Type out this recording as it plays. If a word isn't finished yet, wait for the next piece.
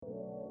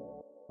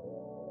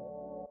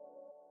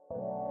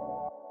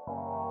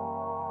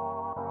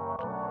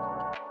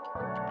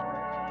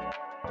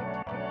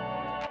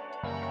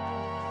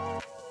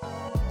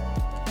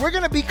We're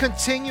going to be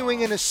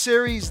continuing in a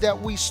series that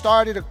we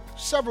started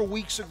several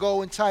weeks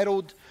ago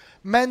entitled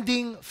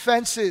Mending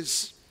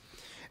Fences.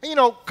 And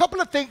a couple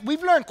of things,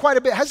 we've learned quite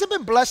a bit. Has it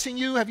been blessing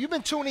you? Have you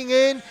been tuning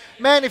in?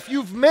 Man, if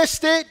you've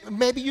missed it,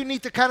 maybe you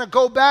need to kind of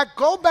go back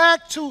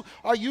to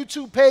our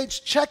YouTube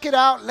page, check it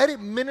out, let it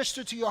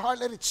minister to your heart,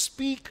 let it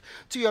speak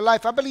to your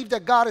life. I believe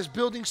that God is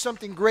building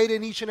something great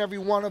in each and every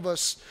one of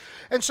us.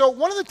 And so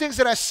one of the things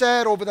that I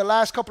said over the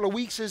last couple of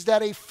weeks is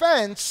that a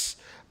fence,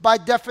 by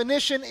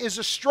definition, is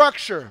a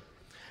structure.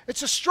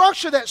 It's a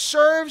structure that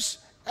serves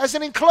as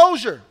an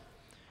enclosure.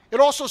 It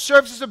also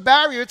serves as a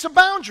barrier. It's a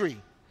boundary.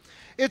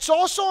 It's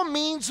also a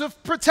means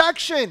of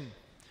protection.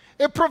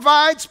 It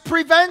provides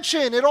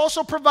prevention. It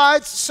also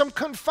provides some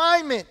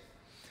confinement.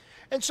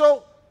 And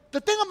so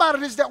the thing about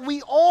it is that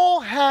we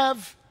all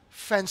have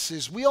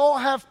fences. We all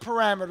have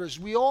parameters.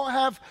 We all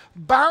have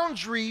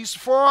boundaries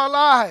for our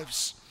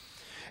lives.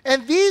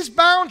 And these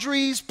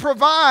boundaries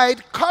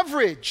provide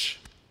coverage.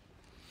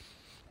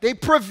 They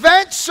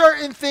prevent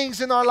certain things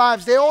in our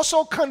lives. They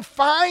also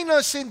confine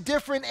us in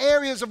different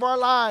areas of our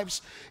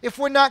lives if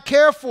we're not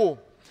careful.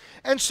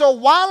 And so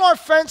while our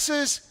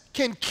fences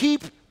can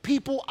keep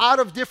people out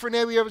of different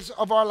areas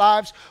of our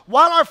lives,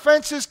 while our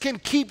fences can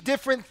keep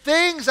different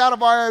things out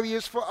of our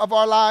areas of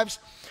our lives,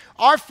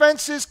 our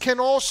fences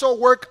can also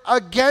work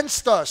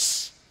against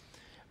us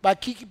by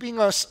keeping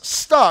us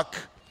stuck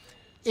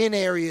in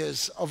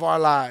areas of our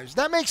lives.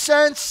 That makes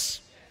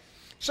sense?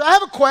 So I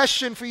have a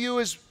question for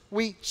you as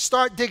we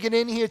start digging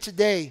in here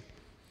today.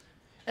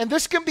 And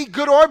this can be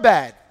good or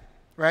bad,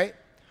 right?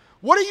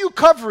 What are you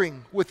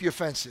covering with your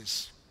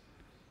fences?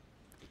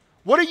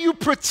 What are you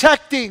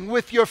protecting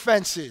with your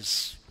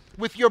fences,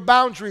 with your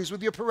boundaries,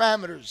 with your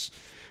parameters,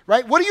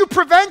 right? What are you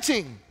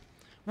preventing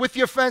with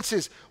your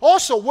fences?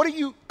 Also, what are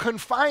you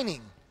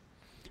confining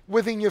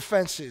within your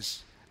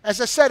fences?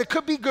 As I said, it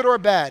could be good or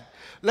bad.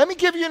 Let me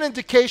give you an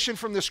indication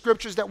from the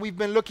scriptures that we've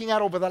been looking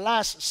at over the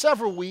last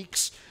several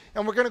weeks,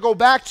 and we're going to go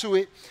back to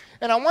it.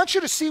 And I want you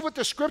to see what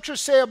the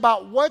scriptures say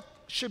about what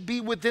should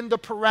be within the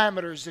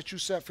parameters that you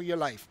set for your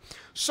life.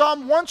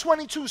 Psalm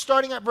 122,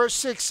 starting at verse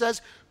 6,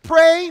 says,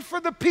 "Pray for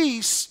the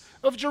peace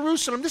of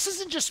Jerusalem." This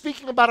isn't just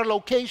speaking about a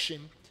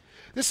location.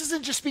 This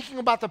isn't just speaking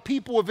about the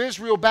people of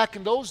Israel back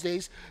in those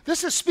days.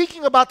 This is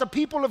speaking about the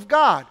people of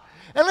God.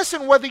 And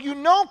listen, whether you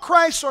know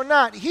Christ or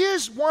not,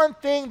 here's one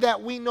thing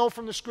that we know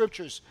from the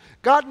scriptures.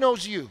 God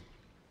knows you.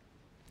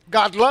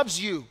 God loves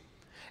you.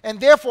 And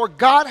therefore,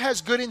 God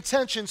has good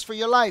intentions for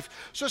your life.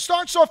 So it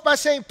starts off by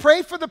saying,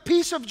 pray for the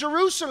peace of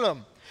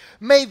Jerusalem.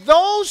 May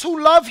those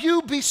who love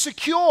you be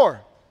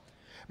secure.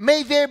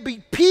 May there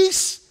be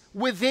peace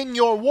within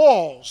your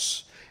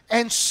walls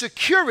and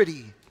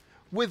security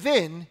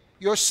within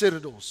your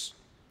citadels.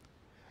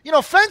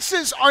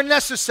 Fences are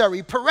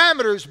necessary.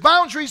 Parameters,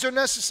 boundaries are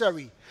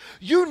necessary.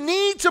 You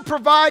need to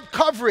provide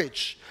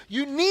coverage.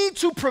 You need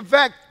to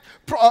protect.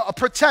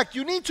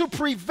 You need to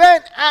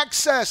prevent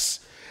access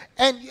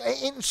and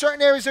in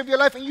certain areas of your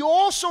life. And you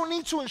also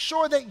need to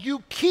ensure that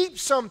you keep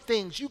some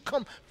things. You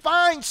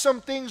confine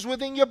some things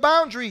within your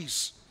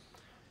boundaries.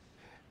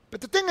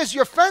 But the thing is,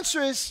 your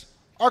fences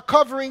are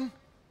covering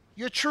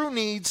your true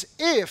needs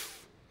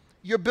if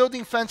you're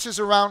building fences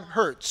around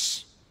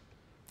hurts,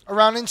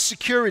 around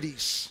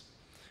insecurities,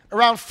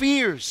 around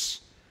fears,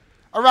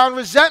 around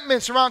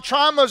resentments, around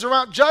traumas,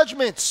 around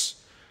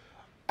judgments,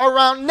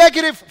 around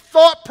negative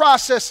thought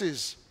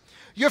processes.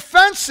 Your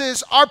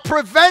fences are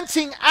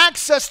preventing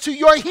access to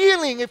your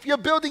healing if you're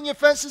building your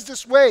fences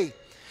this way.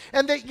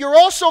 And that you're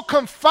also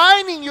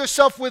confining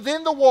yourself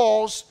within the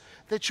walls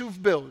that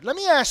you've built. Let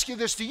me ask you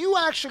this. Do you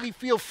actually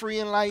feel free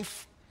in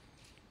life?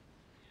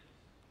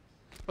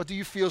 Or do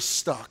you feel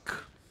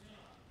stuck?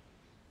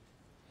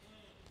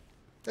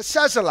 That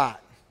says a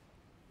lot.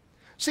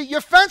 See,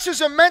 your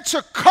fences are meant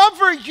to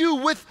cover you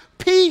with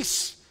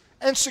peace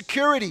and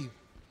security.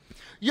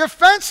 Your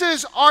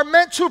fences are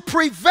meant to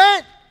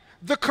prevent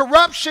the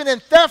corruption and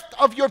theft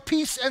of your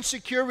peace and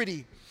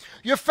security.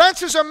 Your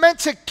fences are meant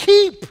to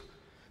keep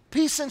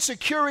peace and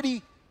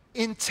security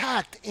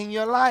intact in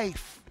your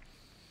life.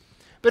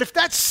 But if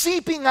that's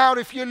seeping out,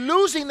 if you're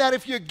losing that,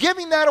 if you're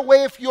giving that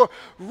away, if you're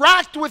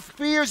racked with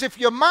fears, if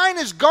your mind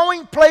is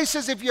going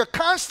places, if you're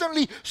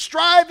constantly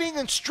striving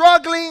and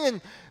struggling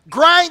and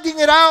grinding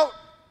it out,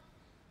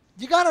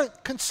 you got to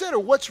consider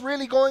what's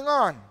really going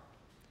on.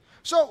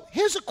 So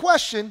here's a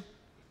question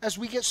as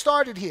we get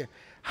started here.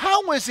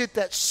 How is it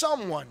that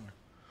someone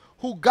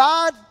who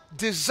God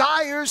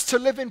desires to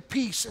live in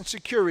peace and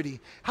security,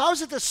 how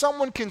is it that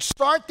someone can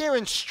start there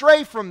and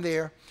stray from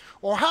there?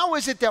 Or how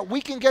is it that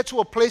we can get to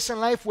a place in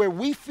life where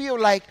we feel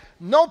like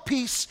no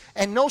peace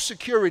and no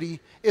security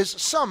is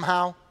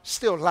somehow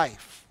still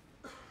life?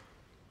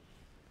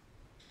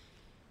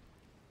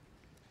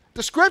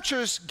 The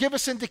scriptures give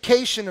us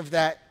indication of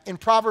that in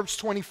Proverbs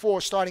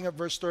 24, starting at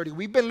verse 30.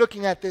 We've been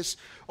looking at this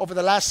over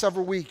the last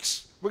several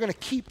weeks. We're going to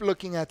keep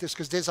looking at this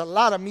because there's a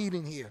lot of meat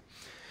in here.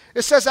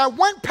 It says, I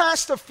went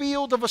past the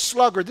field of a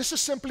sluggard. This is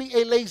simply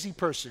a lazy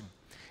person,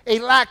 a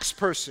lax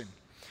person.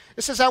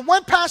 It says, I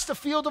went past the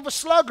field of a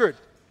sluggard,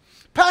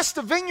 past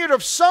the vineyard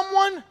of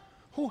someone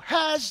who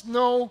has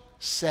no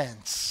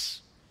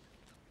sense.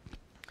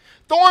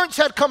 Thorns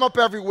had come up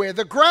everywhere.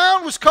 The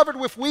ground was covered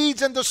with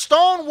weeds, and the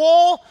stone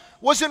wall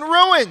was in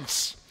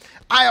ruins.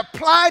 I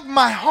applied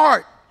my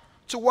heart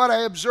to what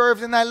I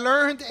observed, and I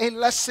learned a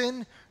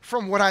lesson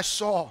from what I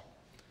saw.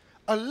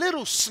 A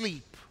little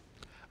sleep,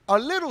 a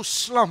little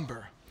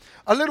slumber,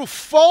 a little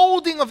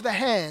folding of the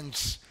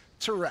hands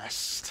to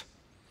rest.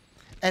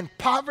 And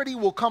poverty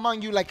will come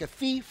on you like a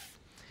thief,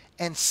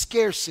 and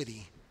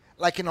scarcity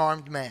like an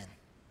armed man.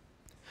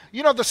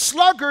 You know, the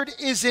sluggard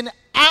is an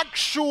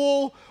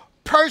actual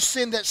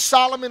person that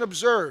Solomon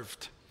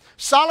observed.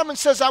 Solomon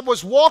says, I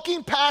was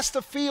walking past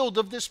the field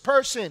of this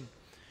person.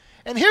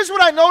 And here's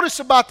what I noticed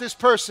about this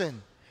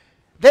person.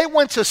 They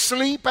went to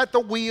sleep at the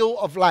wheel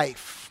of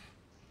life.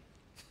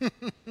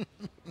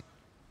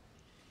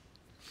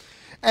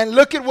 And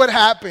look at what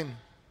happened.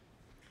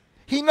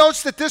 He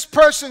notes that this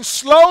person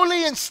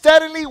slowly and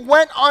steadily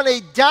went on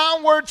a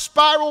downward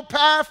spiral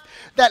path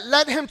that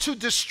led him to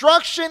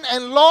destruction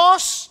and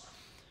loss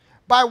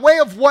by way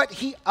of what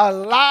he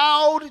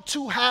allowed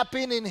to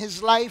happen in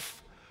his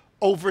life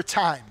over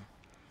time.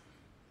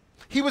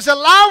 He was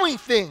allowing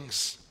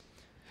things.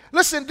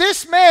 Listen,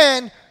 this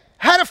man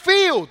had a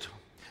field.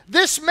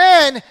 This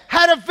man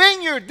had a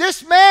vineyard.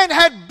 This man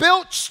had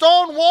built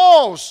stone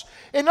walls.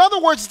 In other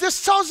words,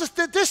 this tells us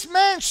that this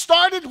man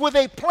started with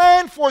a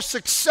plan for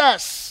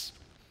success.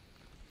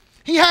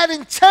 He had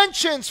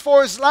intentions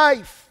for his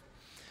life.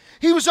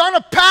 He was on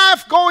a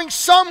path going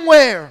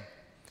somewhere.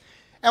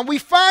 And we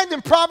find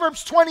in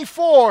Proverbs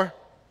 24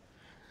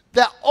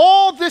 that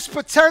all this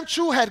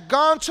potential had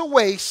gone to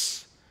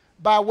waste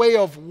by way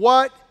of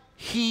what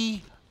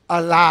he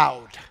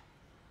allowed.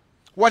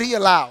 What he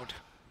allowed.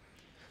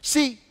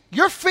 See,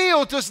 your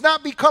field does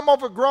not become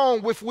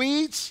overgrown with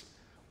weeds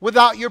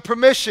without your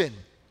permission.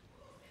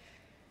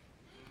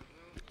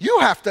 You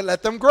have to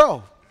let them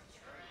grow.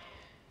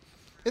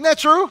 Isn't that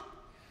true?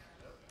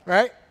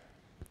 Right?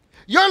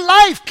 Your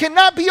life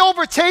cannot be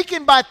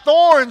overtaken by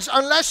thorns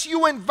unless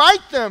you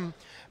invite them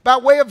by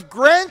way of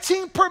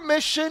granting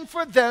permission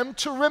for them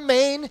to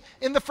remain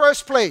in the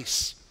first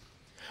place.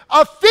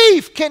 A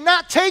thief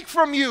cannot take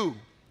from you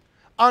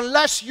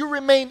unless you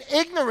remain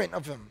ignorant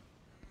of him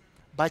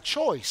by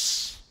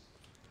choice.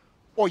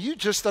 Or you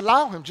just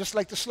allow him, just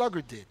like the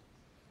sluggard did.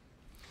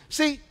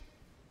 See,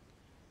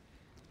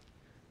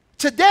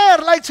 today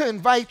I'd like to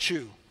invite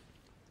you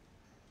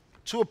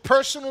to a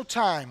personal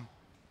time,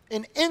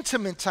 an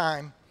intimate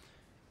time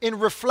in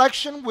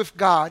reflection with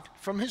God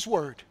from His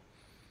Word.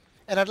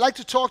 And I'd like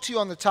to talk to you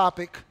on the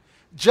topic,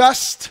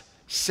 just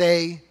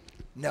say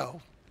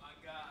no.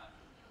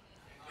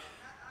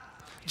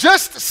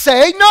 Just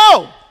say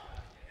no.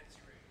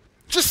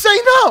 Just say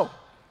no.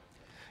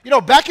 You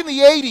know, back in the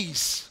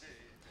 80s,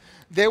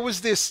 there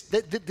was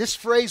this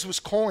phrase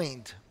was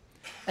coined,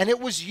 and it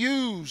was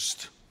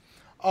used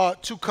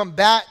to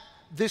combat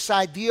this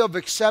idea of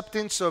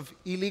acceptance of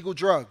illegal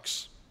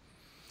drugs.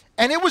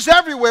 And it was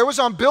everywhere. It was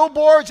on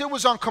billboards. It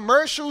was on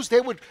commercials.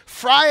 They would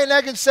fry an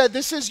egg and say,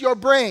 this is your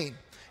brain.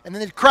 And then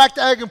they'd crack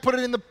the egg and put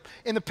it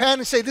in the pan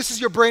and say, this is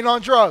your brain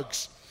on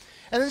drugs.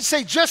 And then they'd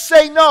say, just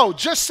say no,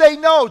 just say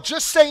no,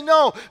 just say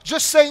no,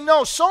 just say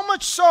no. So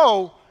much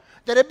so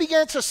that it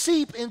began to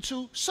seep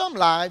into some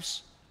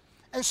lives.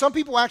 And some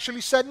people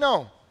actually said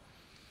no.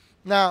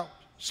 Now,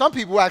 some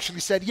people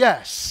actually said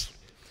yes.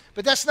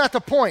 But that's not the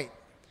point.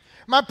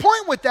 My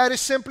point with that is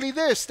simply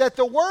this, that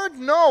the word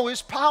no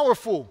is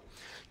powerful.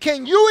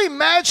 Can you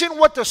imagine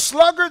what the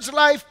sluggard's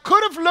life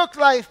could have looked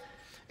like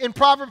in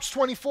Proverbs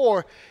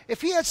 24 if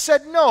he had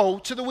said no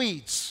to the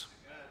weeds?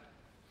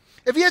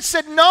 If he had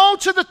said no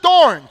to the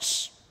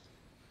thorns?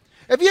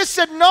 If he had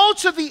said no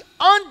to the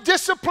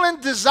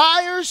undisciplined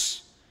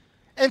desires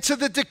and to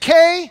the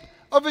decay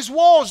of his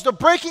walls, the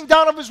breaking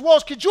down of his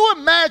walls? Could you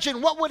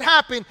imagine what would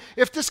happen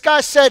if this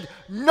guy said,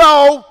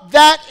 no,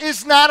 that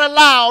is not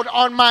allowed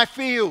on my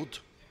field?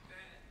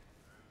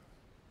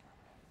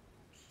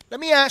 Let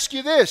me ask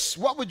you this.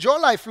 What would your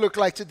life look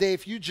like today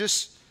if you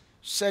just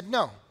said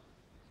no?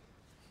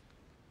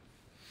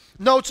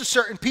 No to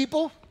certain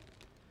people.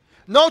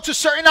 No to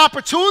certain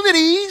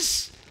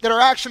opportunities that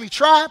are actually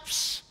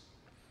traps.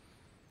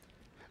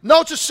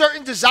 No to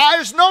certain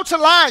desires. No to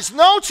lies.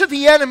 No to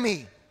the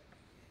enemy.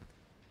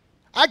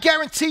 I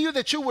guarantee you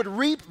that you would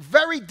reap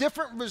very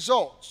different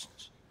results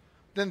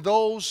than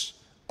those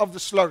of the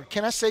sluggard.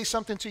 Can I say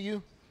something to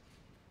you?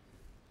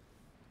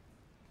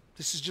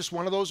 This is just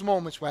one of those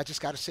moments where I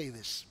just got to say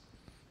this,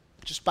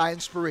 just by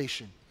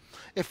inspiration.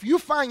 If you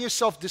find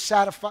yourself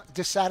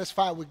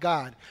dissatisfied with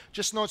God,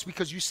 just know it's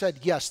because you said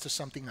yes to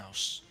something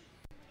else.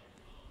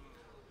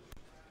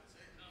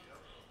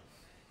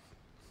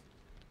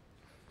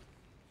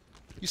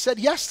 You said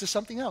yes to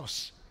something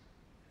else.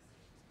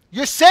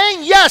 You're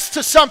saying yes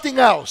to something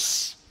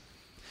else.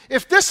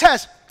 If this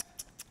has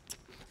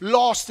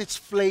lost its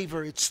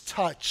flavor, its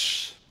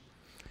touch,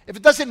 if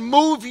it doesn't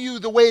move you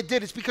the way it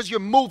did, it's because you're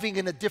moving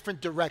in a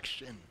different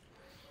direction.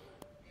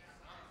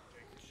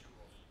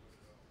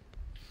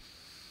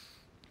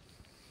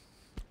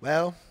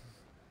 Well,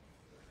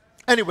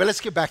 anyway,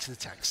 let's get back to the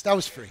text. That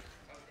was free.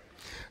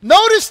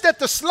 Notice that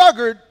the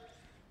sluggard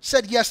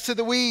said yes to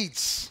the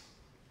weeds.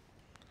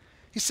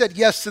 He said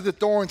yes to the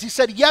thorns. He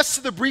said yes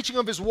to the breaching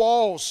of his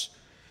walls,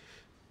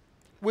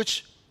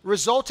 which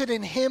resulted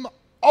in him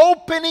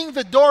opening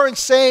the door and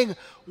saying,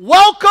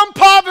 welcome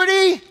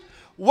poverty,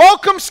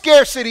 welcome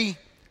scarcity.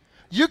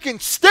 You can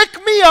stick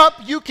me up.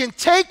 You can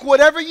take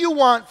whatever you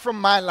want from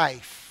my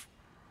life.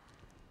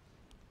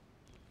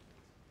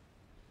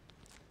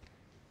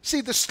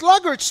 See, the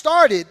sluggard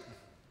started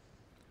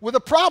with a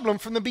problem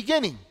from the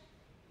beginning.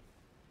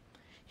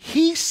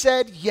 He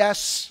said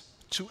yes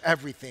to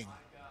everything.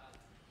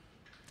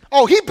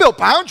 Oh, he built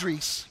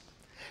boundaries.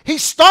 He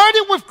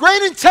started with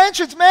great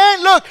intentions,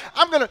 man. Look,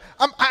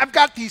 I've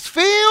got these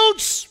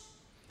fields.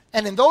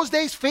 And in those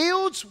days,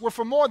 fields were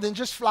for more than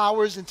just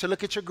flowers and to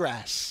look at your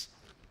grass.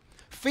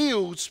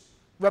 Fields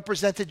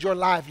represented your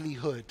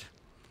livelihood.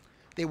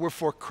 They were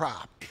for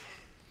crop.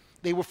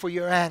 They were for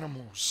your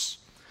animals.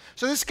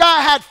 So this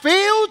guy had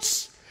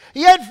fields.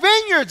 He had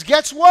vineyards.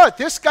 Guess what?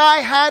 This guy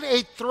had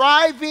a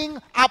thriving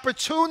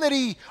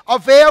opportunity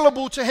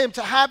available to him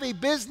to have a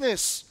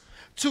business,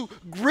 to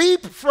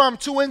reap from,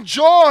 to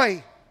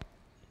enjoy.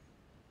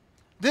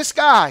 This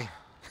guy,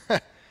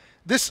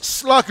 this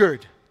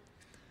sluggard,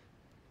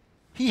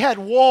 he had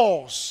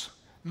walls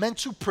meant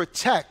to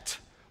protect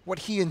what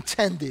he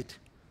intended.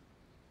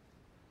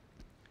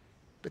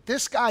 But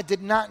this guy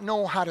did not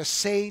know how to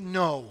say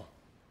no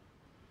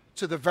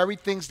to the very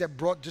things that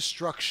brought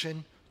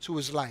destruction to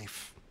his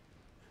life.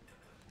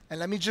 And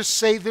let me just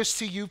say this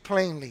to you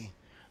plainly.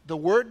 The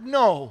word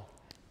no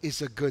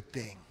is a good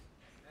thing.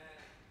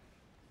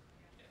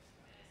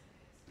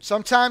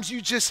 Sometimes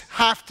you just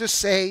have to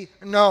say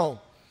no.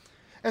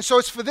 And so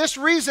it's for this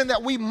reason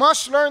that we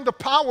must learn the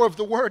power of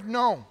the word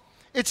no.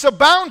 It's a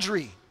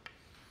boundary.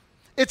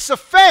 It's a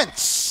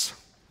fence.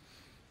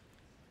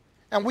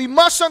 And we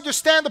must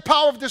understand the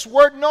power of this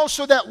word no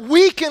so that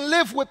we can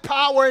live with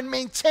power and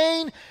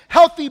maintain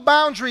healthy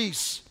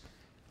boundaries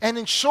and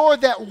ensure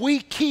that we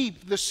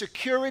keep the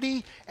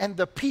security and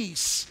the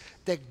peace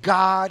that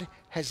God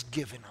has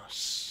given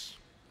us.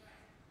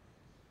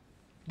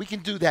 We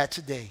can do that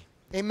today.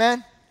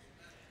 Amen?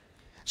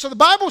 So the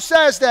Bible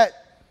says that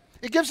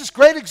it gives us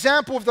great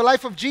example of the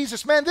life of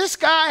Jesus. Man, this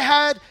guy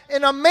had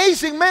an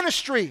amazing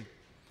ministry.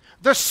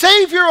 The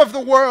Savior of the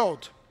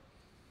world.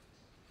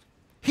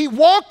 He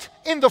walked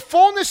in the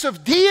fullness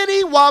of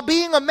deity while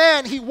being a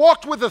man. He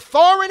walked with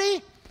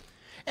authority.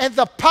 And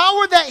the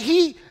power that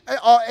he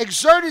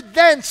exerted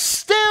then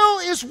still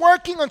is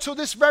working until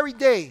this very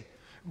day,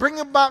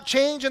 bringing about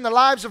change in the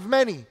lives of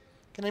many.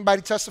 Can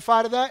anybody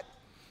testify to that?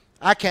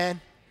 I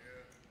can.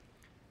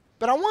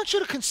 But I want you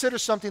to consider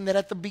something that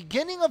at the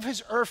beginning of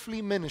his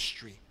earthly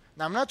ministry,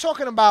 now I'm not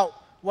talking about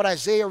what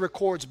Isaiah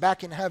records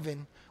back in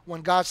heaven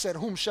when God said,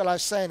 whom shall I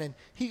send? And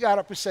he got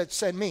up and said,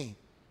 send me.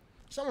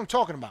 That's not what I'm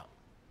talking about.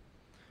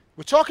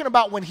 We're talking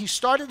about when he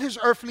started his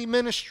earthly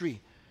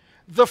ministry,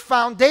 the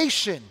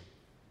foundation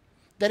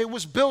that it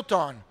was built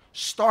on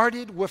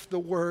started with the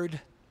word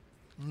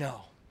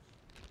no.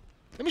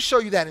 Let me show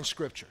you that in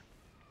Scripture.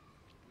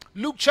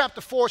 Luke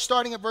chapter 4,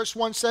 starting at verse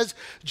 1 says,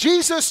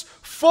 Jesus,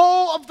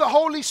 full of the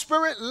Holy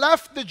Spirit,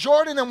 left the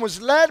Jordan and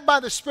was led by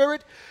the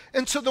Spirit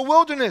into the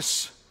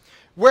wilderness,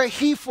 where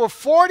he for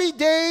 40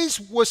 days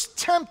was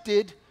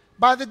tempted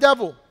by the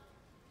devil.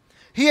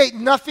 He ate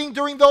nothing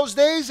during those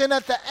days, and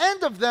at the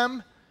end of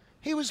them,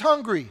 he was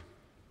hungry.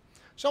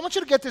 So I want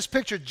you to get this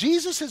picture.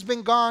 Jesus has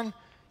been gone.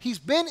 He's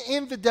been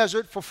in the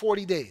desert for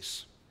 40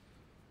 days.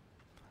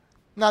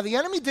 Now, the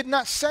enemy did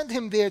not send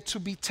him there to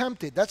be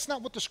tempted. That's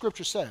not what the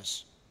Scripture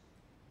says.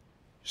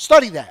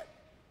 Study that.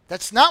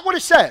 That's not what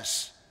it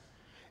says.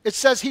 It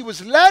says he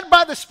was led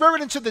by the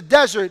Spirit into the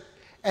desert,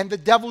 and the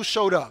devil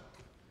showed up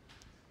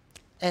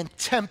and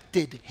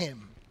tempted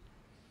him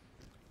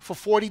for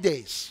 40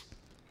 days.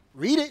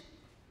 Read it.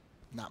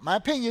 Not my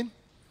opinion.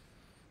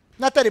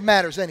 Not that it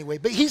matters anyway,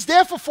 but he's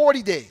there for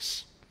 40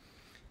 days.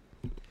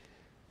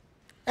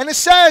 And it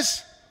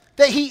says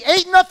that he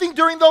ate nothing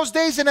during those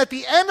days, and at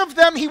the end of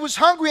them he was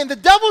hungry. And the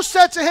devil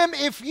said to him,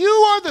 if you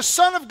are the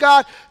Son of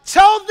God,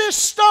 tell this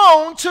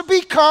stone to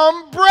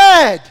become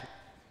bread.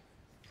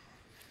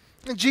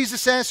 And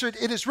Jesus answered,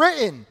 it is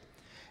written,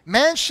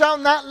 man shall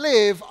not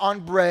live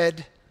on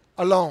bread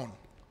alone.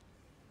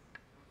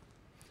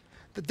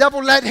 The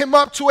devil led him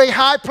up to a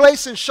high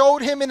place and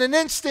showed him in an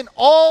instant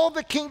all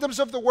the kingdoms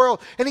of the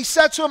world. And he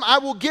said to him, I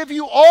will give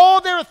you all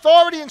their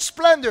authority and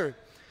splendor.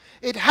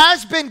 It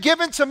has been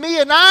given to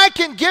me, and I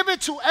can give it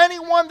to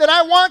anyone that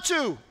I want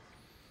to.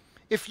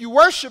 If you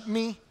worship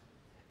me,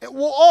 it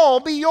will all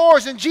be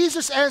yours. And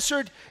Jesus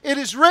answered, it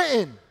is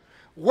written,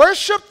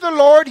 worship the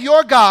Lord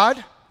your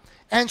God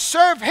and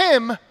serve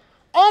him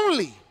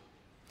only.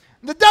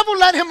 The devil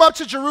led him up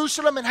to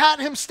Jerusalem and had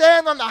him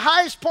stand on the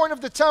highest point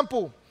of the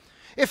temple.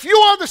 If you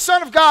are the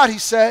Son of God, he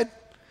said,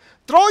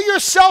 throw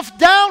yourself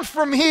down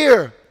from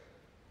here.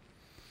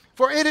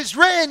 For it is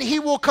written, he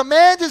will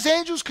command his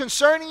angels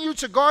concerning you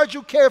to guard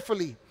you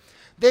carefully.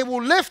 They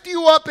will lift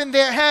you up in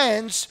their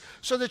hands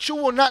so that you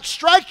will not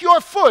strike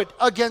your foot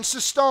against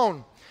a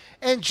stone.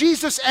 And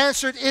Jesus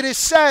answered, it is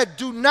said,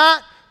 do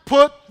not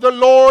put the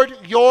Lord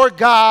your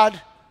God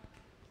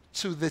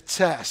to the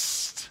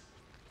test.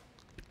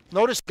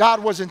 Notice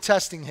God wasn't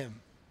testing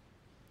him.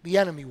 The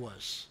enemy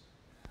was.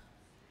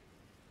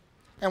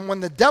 And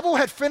when the devil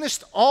had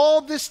finished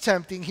all this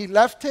tempting, he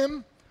left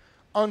him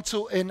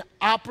until an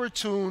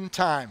opportune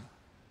time.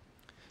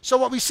 So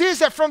what we see is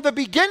that from the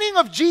beginning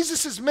of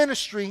Jesus'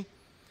 ministry,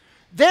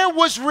 there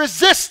was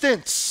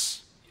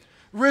resistance.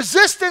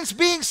 Resistance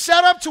being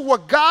set up to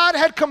what God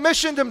had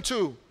commissioned him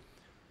to.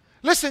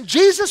 Listen,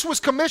 Jesus was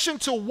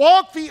commissioned to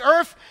walk the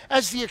earth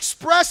as the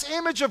express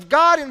image of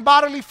God in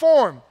bodily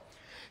form.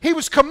 He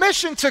was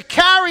commissioned to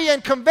carry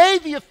and convey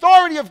the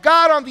authority of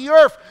God on the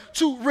earth,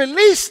 to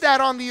release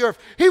that on the earth.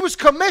 He was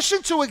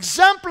commissioned to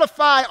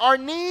exemplify our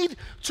need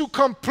to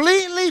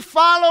completely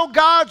follow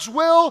God's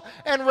will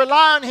and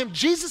rely on him.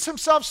 Jesus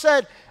himself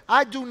said,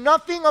 I do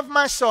nothing of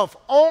myself,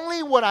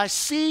 only what I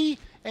see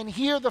and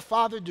hear the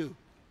Father do.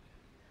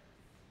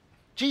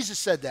 Jesus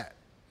said that.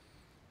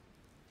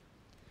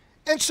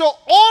 And so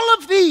all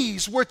of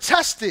these were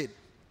tested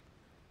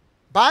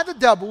by the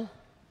devil,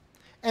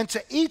 and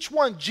to each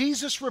one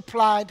Jesus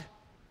replied,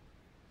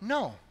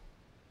 no.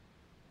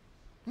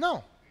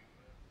 No.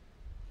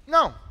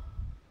 No.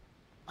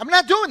 I'm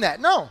not doing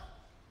that, no.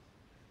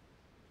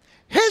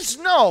 His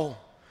no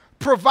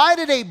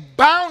provided a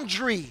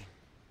boundary,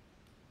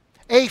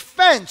 a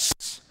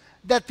fence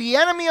that the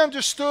enemy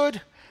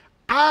understood,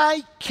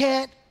 I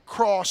can't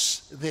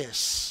cross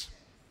this.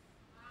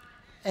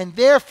 And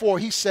therefore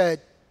he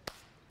said,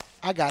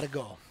 I got to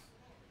go.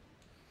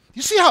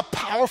 You see how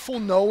powerful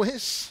no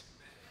is?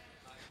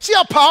 See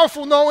how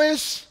powerful no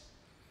is?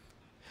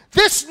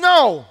 This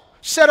no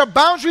set a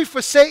boundary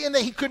for Satan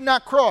that he could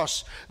not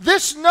cross.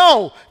 This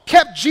no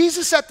kept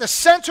Jesus at the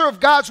center of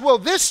God's will.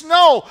 This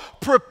no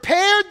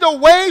prepared the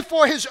way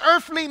for his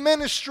earthly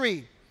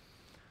ministry.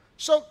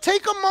 So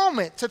take a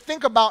moment to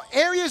think about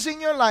areas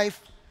in your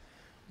life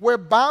where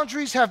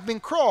boundaries have been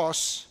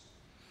crossed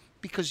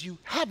because you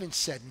haven't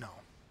said no.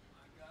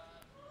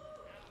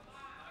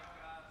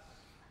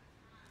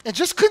 And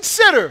just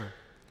consider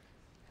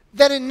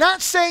that in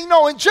not saying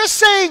no and just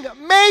saying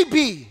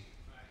maybe,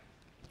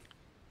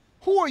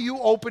 who are you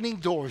opening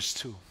doors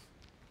to?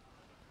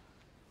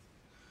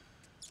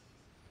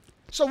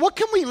 So what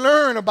can we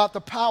learn about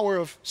the power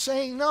of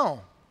saying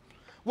no?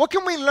 What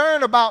can we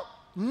learn about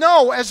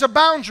no as a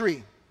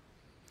boundary?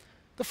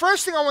 The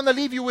first thing I want to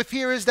leave you with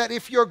here is that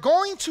if you're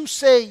going to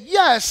say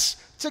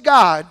yes to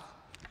God,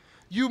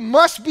 you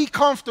must be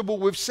comfortable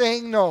with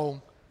saying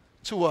no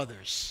to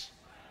others.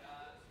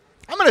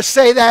 I'm going to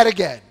say that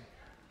again.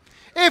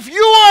 If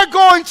you are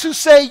going to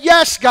say,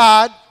 yes,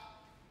 God,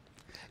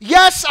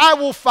 yes, I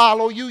will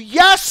follow you,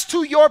 yes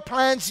to your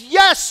plans,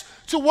 yes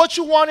to what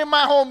you want in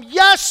my home,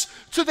 yes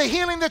to the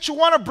healing that you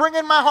want to bring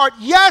in my heart,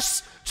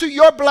 yes to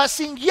your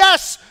blessing,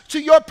 yes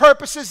to your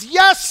purposes,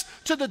 yes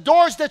to the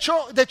doors that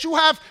you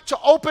have to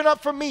open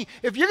up for me.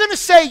 If you're going to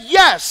say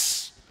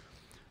yes,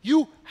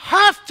 you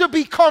have to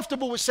be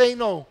comfortable with saying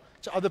no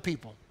to other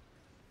people,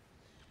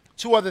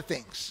 to other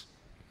things.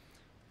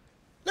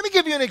 Let me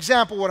give you an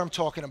example of what I'm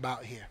talking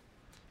about here.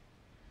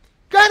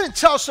 Go ahead and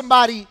tell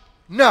somebody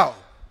no.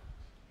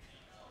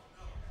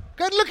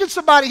 Go ahead and look at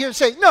somebody here and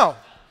say no.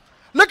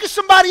 Look at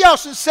somebody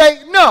else and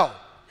say no.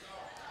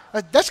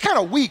 That's kind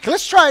of weak.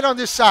 Let's try it on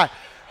this side.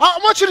 I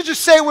want you to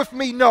just say with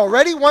me no.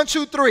 Ready? 1,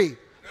 2, 3.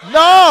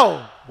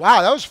 No.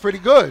 Wow, that was pretty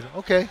good.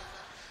 Okay.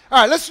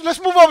 All right,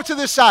 let's move over to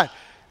this side.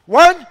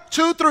 1,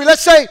 2, 3.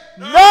 Let's say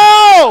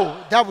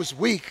no. That was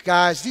weak,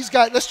 guys. These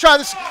guys, let's try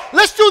this.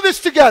 Let's do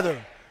this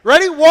together.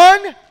 Ready?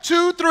 1,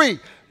 2, 3.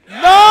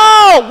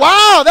 No!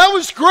 Wow, that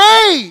was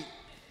great.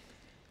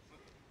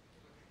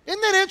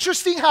 Isn't it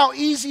interesting how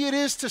easy it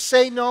is to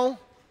say no?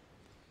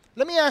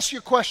 Let me ask you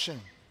a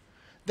question.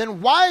 Then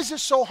why is it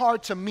so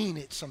hard to mean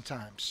it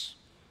sometimes?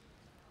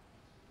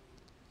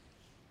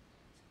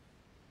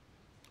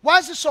 Why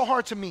is it so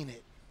hard to mean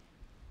it?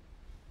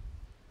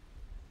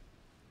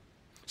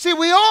 See,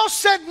 we all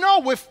said no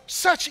with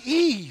such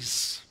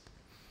ease.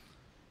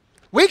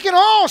 We can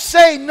all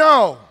say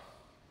no.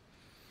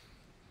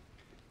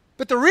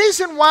 But the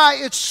reason why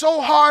it's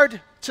so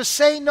hard to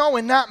say no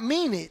and not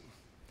mean it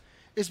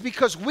is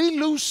because we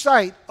lose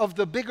sight of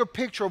the bigger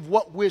picture of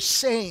what we're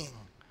saying,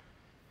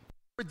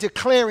 we're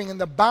declaring, and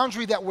the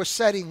boundary that we're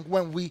setting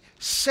when we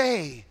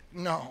say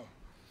no.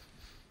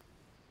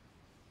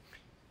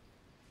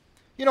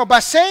 You know,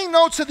 by saying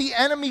no to the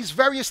enemy's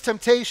various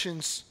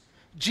temptations,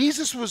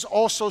 Jesus was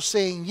also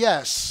saying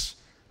yes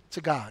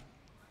to God.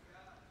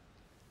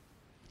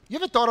 You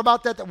ever thought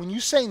about that? That when you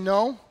say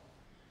no,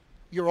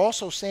 you're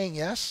also saying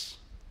yes?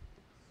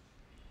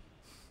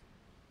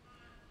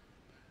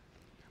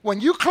 When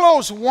you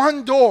close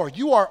one door,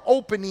 you are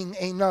opening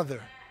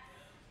another.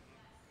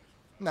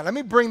 Now, let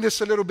me bring this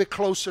a little bit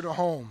closer to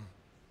home.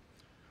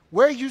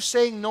 Where are you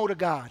saying no to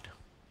God?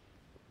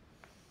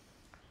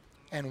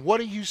 And what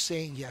are you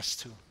saying yes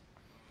to?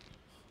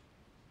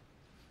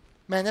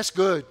 Man, that's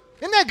good.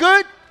 Isn't that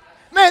good?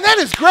 Man, that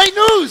is great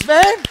news,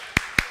 man.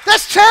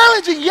 That's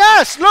challenging,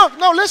 yes. Look,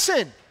 no,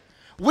 listen.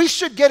 We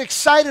should get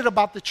excited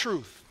about the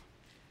truth.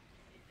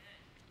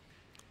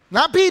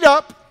 Not beat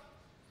up,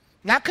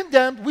 not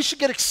condemned. We should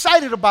get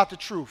excited about the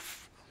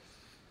truth.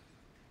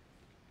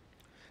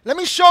 Let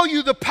me show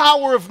you the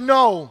power of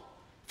no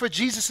for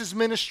Jesus'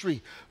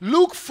 ministry.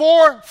 Luke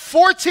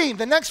 4:14,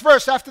 the next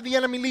verse after the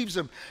enemy leaves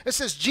him. It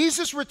says,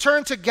 Jesus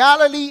returned to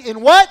Galilee in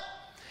what?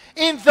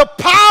 In the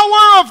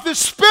power of the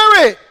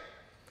Spirit.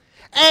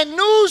 And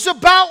news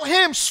about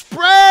him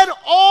spread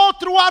all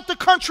throughout the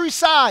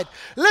countryside.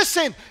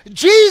 Listen,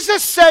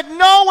 Jesus said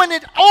no, and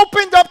it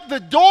opened up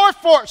the door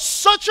for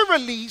such a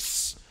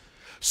release,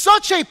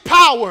 such a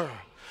power,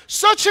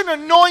 such an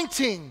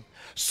anointing,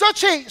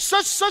 such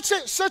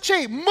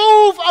a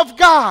move of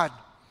God.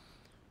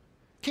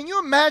 Can you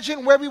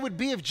imagine where we would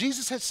be if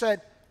Jesus had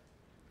said,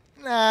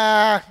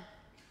 nah,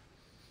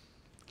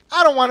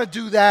 I don't want to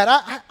do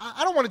that.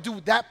 I don't want to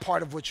do that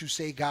part of what you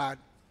say, God.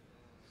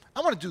 I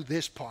want to do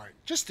this part,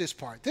 just this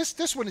part.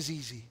 This one is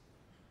easy.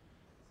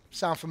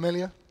 Sound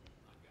familiar?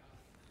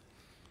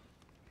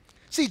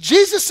 See,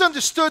 Jesus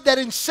understood that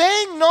in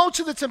saying no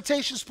to the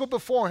temptations put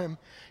before him,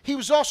 he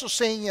was also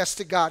saying yes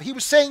to God. He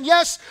was saying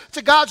yes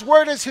to God's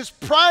word as his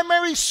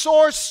primary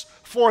source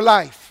for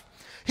life.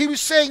 He was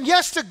saying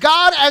yes to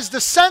God as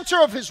the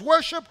center of his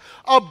worship,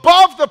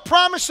 above the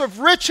promise of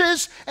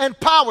riches and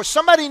power.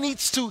 Somebody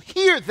needs to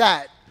hear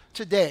that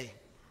today.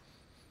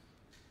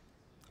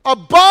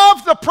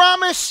 Above the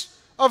promise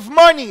of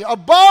money,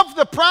 above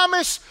the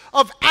promise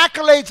of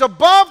accolades,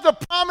 above the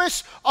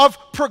promise of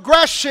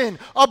progression,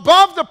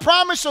 above the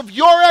promise of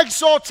your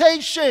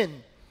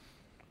exaltation.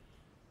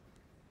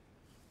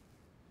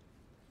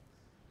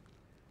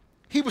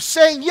 He was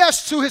saying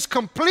yes to his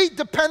complete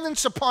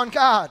dependence upon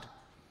God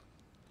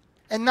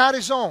and not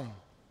his own.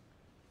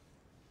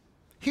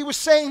 He was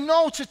saying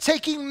no to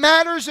taking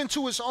matters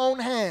into his own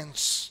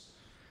hands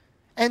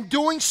and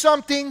doing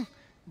something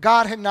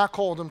God had not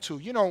called him to.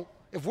 You know,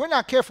 if we're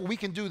not careful, we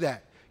can do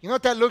that. You know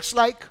what that looks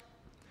like?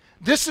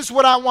 This is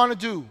what I want to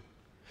do.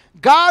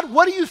 God,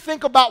 what do you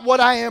think about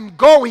what I am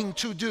going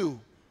to do?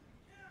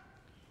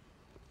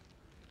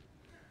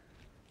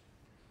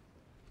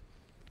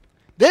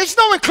 There's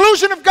no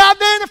inclusion of God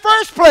there in the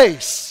first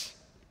place.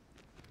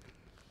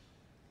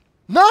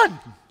 None.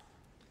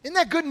 Isn't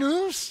that good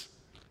news?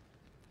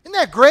 Isn't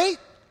that great?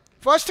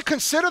 For us to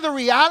consider the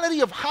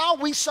reality of how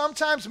we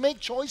sometimes make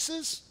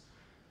choices.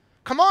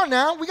 Come on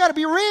now, we got to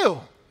be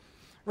real,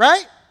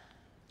 right?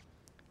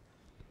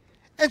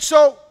 And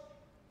so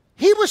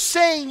he was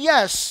saying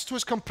yes to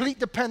his complete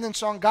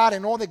dependence on God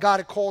and all that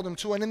God had called him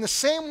to. And in the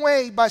same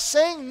way, by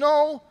saying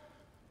no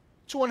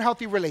to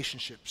unhealthy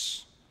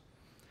relationships,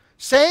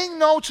 saying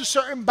no to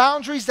certain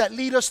boundaries that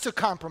lead us to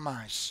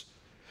compromise,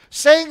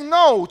 saying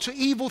no to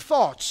evil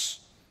thoughts,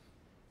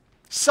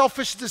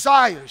 selfish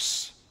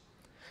desires,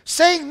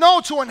 saying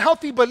no to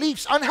unhealthy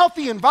beliefs,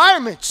 unhealthy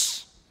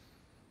environments,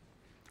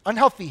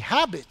 unhealthy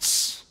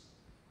habits,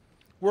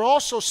 we're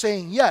also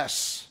saying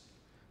yes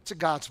to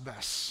God's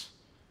best.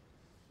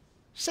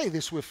 Say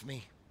this with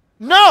me.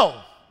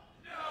 No.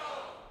 No.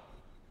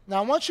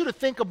 Now I want you to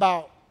think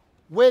about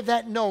where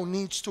that no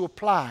needs to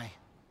apply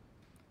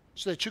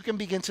so that you can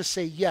begin to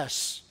say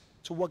yes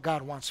to what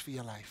God wants for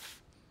your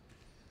life.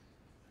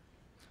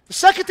 The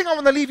second thing I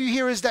want to leave you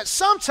here is that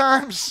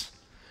sometimes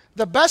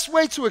the best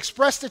way to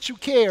express that you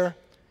care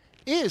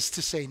is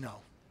to say no.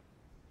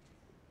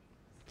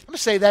 I'm going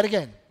to say that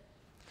again.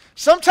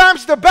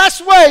 Sometimes the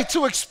best way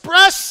to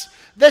express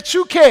that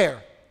you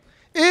care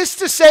is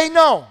to say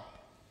no.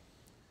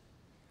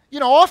 You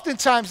know,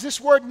 oftentimes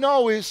this word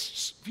no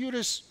is viewed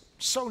as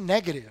so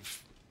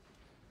negative.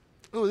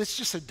 Oh, it's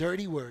just a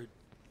dirty word,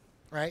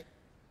 right?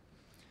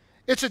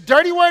 It's a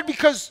dirty word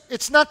because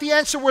it's not the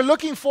answer we're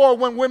looking for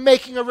when we're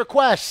making a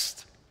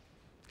request.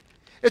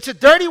 It's a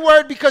dirty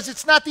word because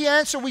it's not the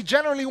answer we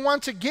generally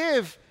want to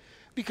give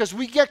because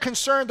we get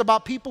concerned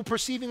about people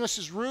perceiving us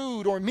as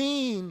rude or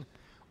mean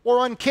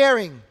or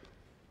uncaring.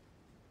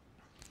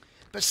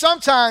 But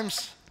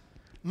sometimes,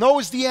 no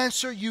is the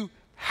answer you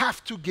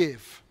have to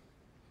give.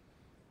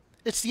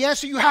 It's the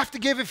answer you have to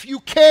give if you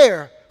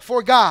care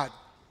for God.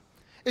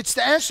 It's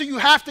the answer you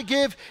have to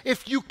give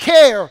if you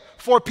care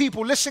for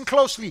people. Listen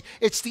closely.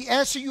 It's the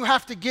answer you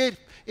have to give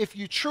if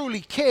you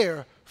truly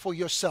care for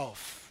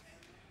yourself.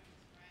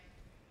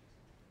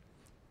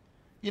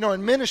 You know,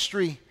 in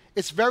ministry,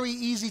 it's very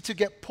easy to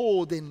get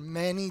pulled in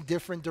many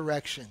different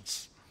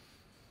directions.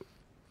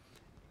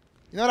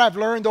 You know what I've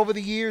learned over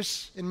the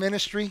years in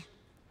ministry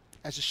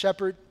as a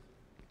shepherd?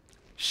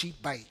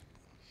 Sheep bite.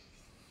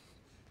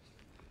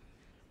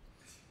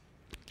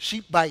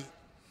 Sheep bite.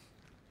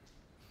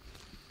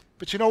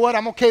 But you know what?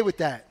 I'm okay with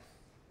that.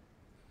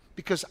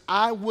 Because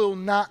I will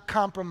not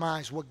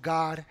compromise what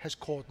God has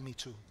called me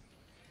to.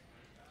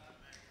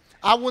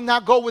 I will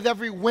not go with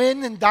every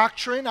wind and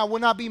doctrine. I will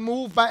not be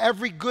moved by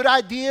every good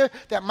idea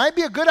that might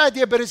be a good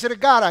idea, but is it a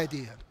God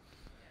idea?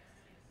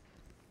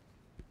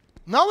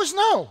 No is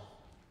no.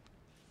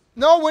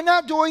 No, we're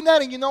not doing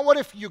that. And you know what?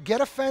 If you get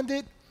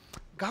offended,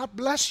 God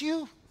bless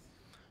you.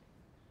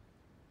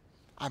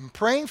 I'm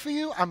praying for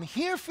you. I'm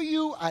here for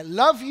you. I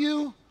love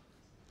you.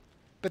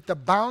 But the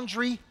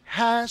boundary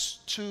has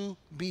to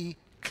be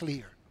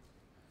clear.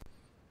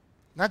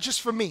 Not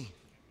just for me,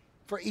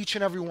 for each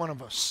and every one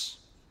of us.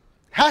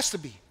 Has to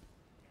be.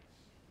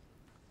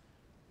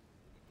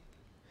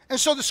 And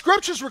so the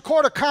scriptures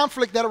record a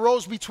conflict that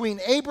arose between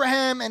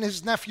Abraham and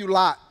his nephew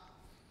Lot.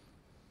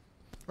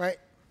 Right?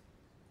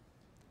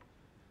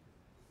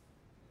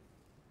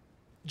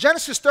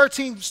 Genesis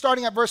 13,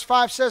 starting at verse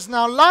 5, says,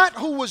 Now Lot,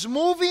 who was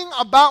moving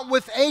about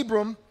with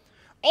Abram,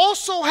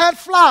 also had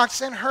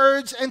flocks and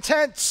herds and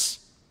tents.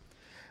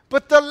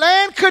 But the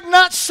land could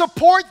not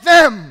support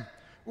them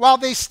while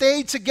they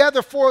stayed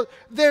together, for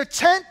their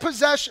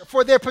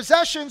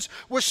possessions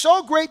were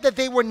so great that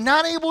they were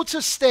not able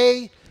to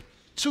stay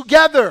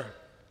together.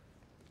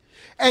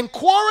 And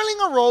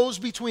quarreling arose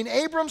between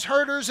Abram's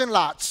herders and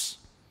Lot's.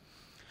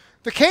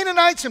 The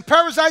Canaanites and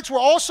Perizzites were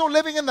also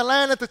living in the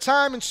land at the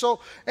time, and so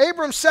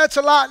Abram said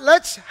to Lot,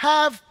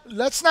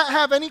 let's not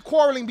have any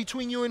quarreling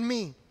between you and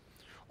me,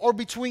 or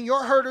between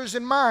your herders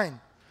and mine,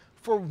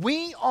 for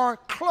we are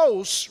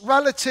close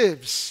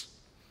relatives.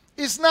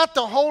 Is not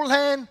the whole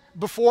land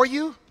before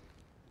you?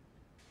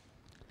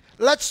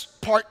 Let's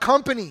part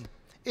company.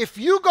 If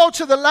you go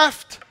to the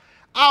left,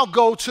 I'll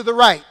go to the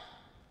right.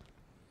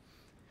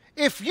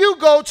 If you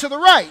go to the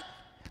right,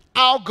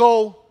 I'll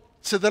go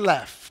to the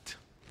left.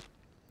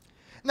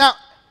 Now,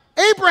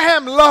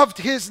 Abraham loved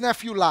his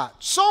nephew Lot,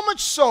 so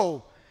much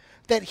so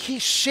that he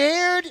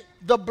shared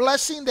the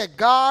blessing that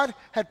God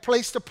had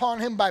placed upon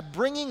him by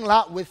bringing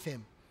Lot with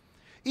him,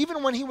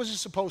 even when he wasn't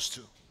supposed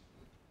to.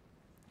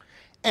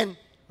 And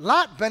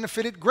Lot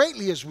benefited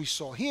greatly, as we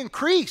saw. He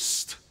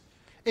increased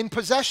in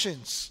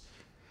possessions.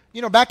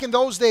 You know, back in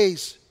those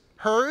days,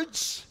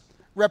 herds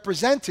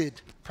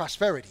represented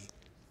prosperity.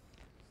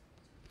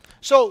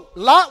 So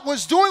Lot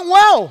was doing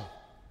well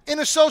in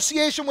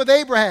association with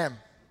Abraham.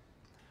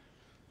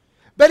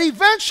 But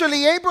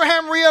eventually,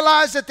 Abraham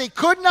realized that they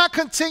could not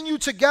continue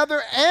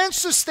together and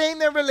sustain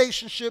their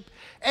relationship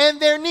and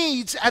their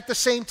needs at the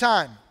same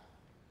time.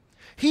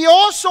 He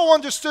also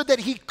understood that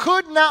he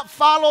could not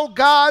follow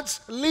God's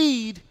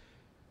lead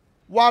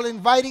while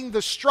inviting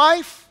the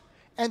strife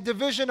and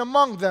division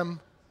among them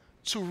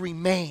to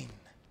remain.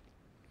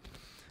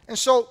 And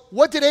so,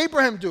 what did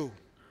Abraham do?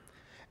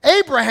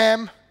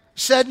 Abraham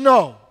said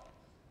no.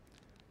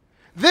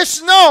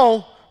 This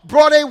no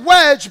brought a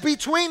wedge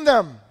between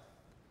them.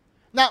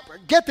 Now,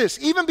 get this,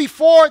 even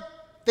before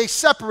they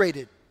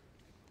separated,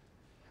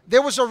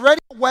 there was already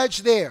a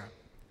wedge there.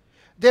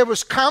 There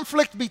was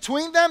conflict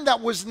between them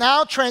that was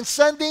now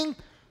transcending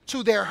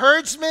to their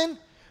herdsmen,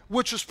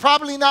 which was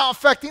probably now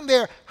affecting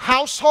their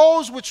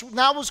households, which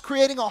now was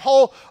creating a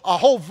whole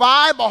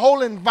vibe, a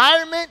whole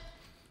environment.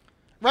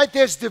 Right?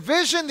 There's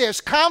division,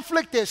 there's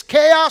conflict, there's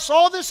chaos.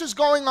 All this is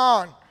going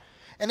on.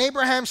 And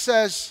Abraham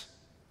says,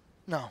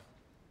 no,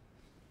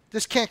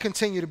 this can't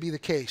continue to be the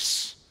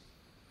case.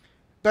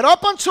 But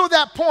up until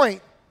that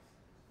point,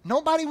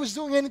 nobody was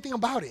doing anything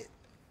about it.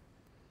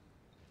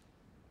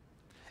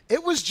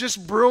 It was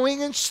just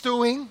brewing and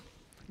stewing,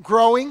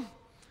 growing.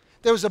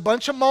 There was a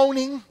bunch of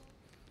moaning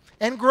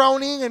and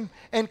groaning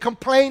and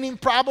complaining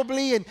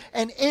probably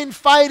and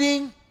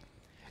infighting.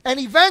 And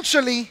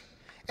eventually,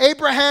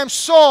 Abraham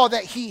saw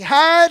that he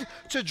had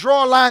to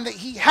draw a line, that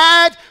he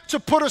had to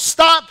put a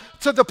stop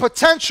to the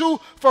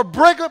potential for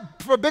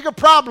bigger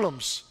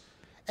problems.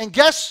 And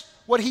guess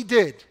what he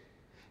did?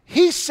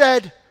 He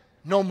said,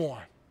 no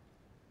more.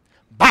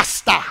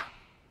 Basta.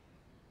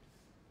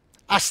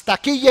 Hasta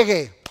aquí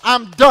llegué.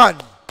 I'm done.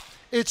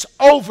 It's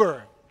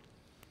over.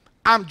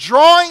 I'm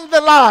drawing the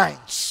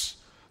lines.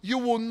 You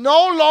will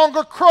no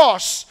longer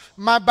cross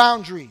my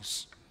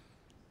boundaries.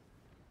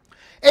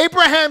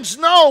 Abraham's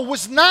no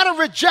was not a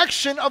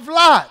rejection of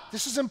Lot.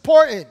 This is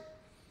important.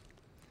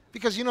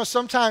 Because, you know,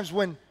 sometimes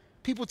when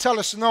people tell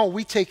us no,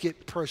 we take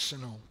it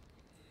personal.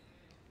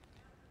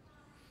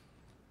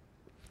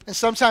 And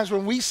sometimes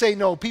when we say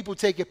no, people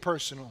take it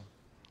personal.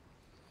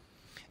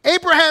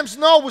 Abraham's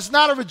no was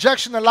not a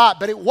rejection of Lot,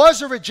 but it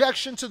was a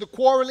rejection to the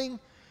quarreling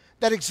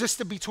that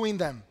existed between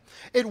them.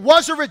 It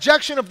was a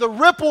rejection of the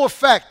ripple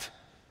effect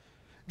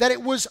that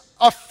it was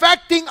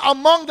affecting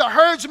among the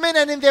herdsmen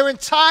and in their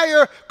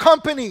entire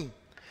company.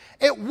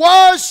 It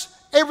was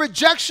a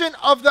rejection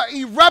of the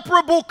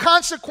irreparable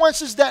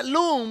consequences that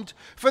loomed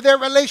for their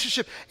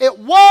relationship. It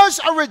was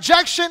a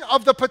rejection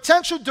of the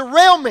potential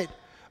derailment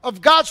of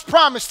God's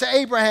promise to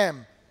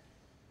Abraham.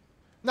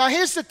 Now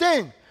here's the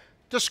thing.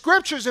 The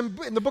scriptures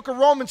in the book of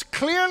Romans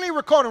clearly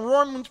record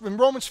in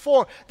Romans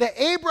 4 that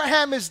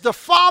Abraham is the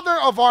father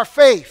of our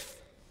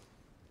faith.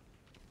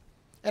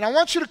 And I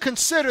want you to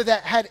consider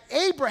that had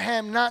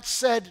Abraham not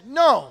said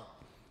no,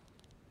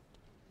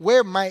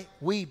 where might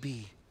we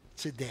be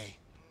today?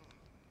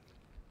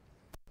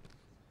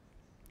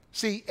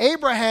 See,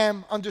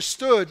 Abraham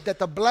understood that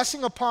the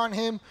blessing upon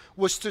him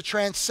was to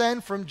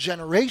transcend from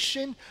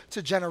generation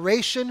to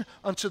generation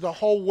unto the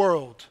whole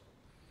world.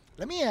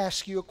 Let me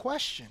ask you a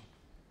question.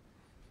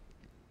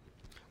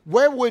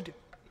 Where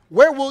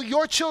will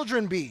your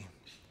children be?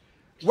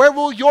 Where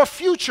will your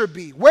future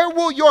be? Where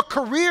will your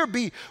career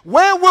be?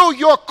 Where will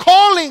your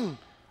calling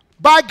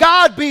by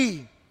God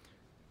be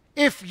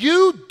if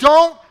you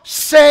don't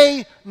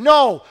say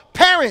no.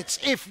 Parents,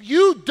 if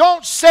you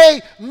don't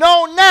say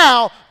no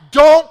now,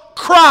 don't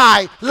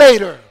cry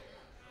later.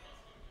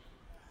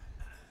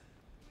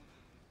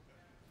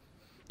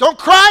 Don't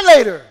cry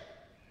later.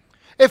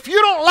 If you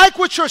don't like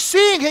what you're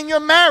seeing in your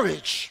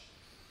marriage,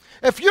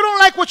 if you don't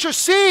like what you're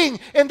seeing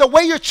in the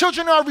way your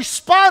children are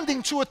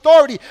responding to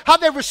authority, how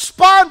they're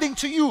responding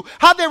to you,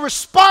 how they're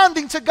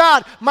responding to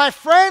God, my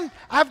friend,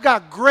 I've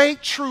got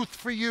great truth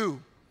for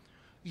you.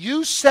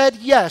 You said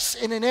yes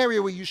in an area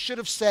where you should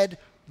have said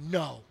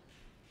no.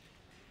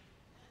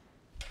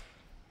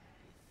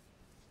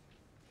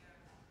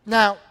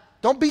 Now,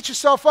 don't beat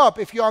yourself up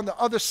if you're on the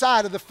other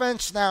side of the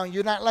fence now and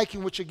you're not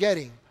liking what you're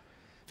getting.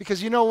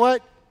 Because you know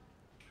what?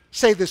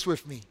 Say this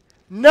with me.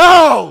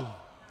 No!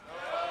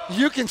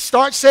 You can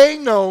start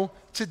saying no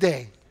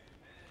today.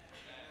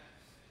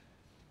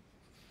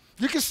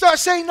 You can start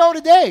saying no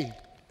today.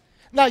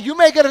 Now, you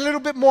may get a little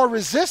bit more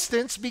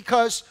resistance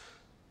because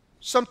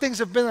some things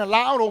have been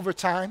allowed over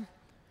time.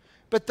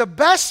 But the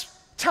best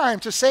time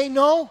to say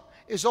no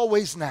is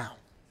always now.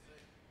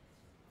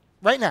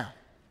 Right now.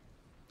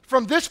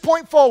 From this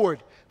point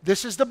forward,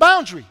 this is the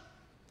boundary.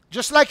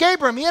 Just like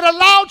Abraham, he had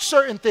allowed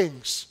certain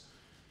things.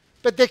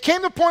 But there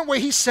came a point where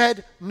he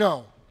said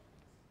no.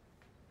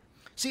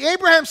 See,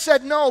 Abraham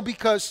said no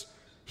because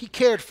he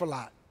cared for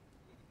Lot.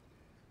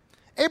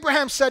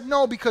 Abraham said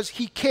no because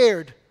he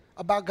cared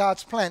about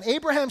God's plan.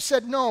 Abraham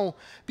said no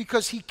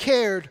because he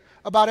cared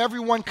about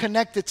everyone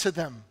connected to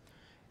them.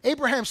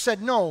 Abraham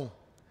said no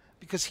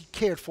because he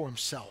cared for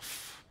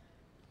himself.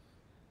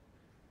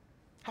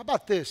 How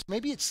about this?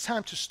 Maybe it's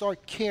time to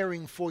start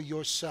caring for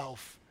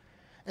yourself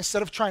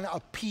instead of trying to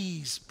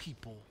appease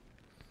people.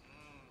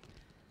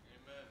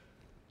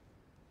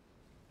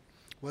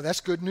 Well,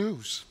 that's good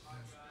news.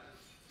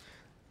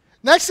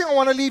 Next thing I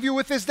want to leave you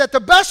with is that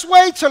the best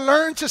way to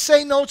learn to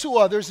say no to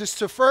others is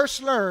to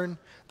first learn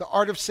the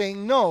art of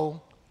saying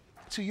no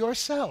to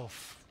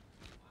yourself.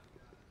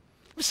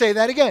 Let me say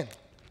that again.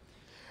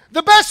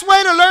 The best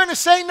way to learn to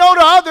say no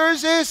to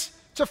others is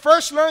to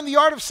first learn the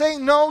art of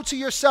saying no to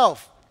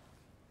yourself.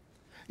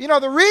 You know,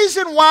 the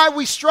reason why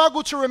we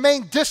struggle to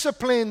remain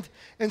disciplined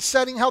in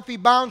setting healthy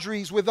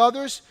boundaries with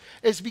others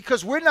is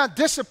because we're not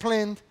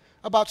disciplined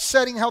about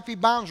setting healthy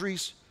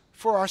boundaries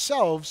for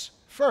ourselves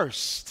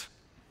first.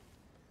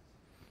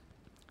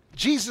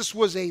 Jesus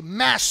was a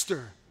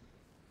master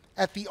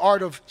at the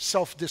art of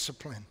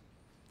self-discipline.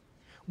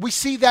 We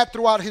see that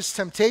throughout his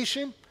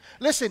temptation.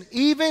 Listen,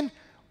 even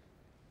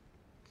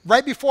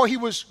right before he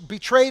was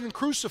betrayed and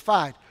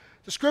crucified,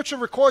 the scripture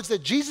records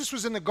that Jesus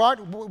was in the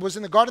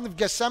Garden of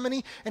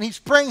Gethsemane, and he's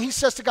praying. He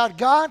says to God,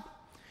 God,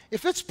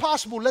 if it's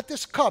possible, let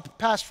this cup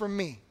pass from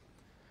me.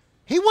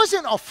 He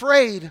wasn't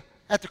afraid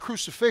at the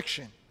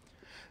crucifixion.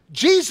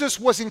 Jesus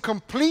was in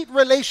complete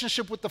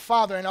relationship with the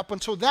Father, and up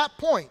until that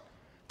point,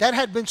 that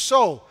had been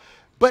so.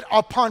 But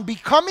upon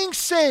becoming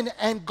sin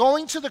and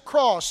going to the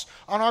cross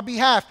on our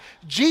behalf,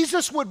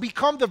 Jesus would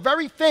become the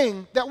very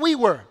thing that we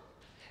were.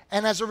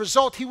 And as a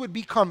result, he would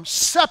become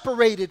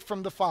separated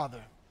from the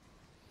Father.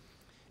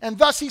 And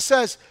thus he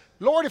says,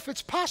 Lord, if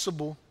it's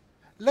possible,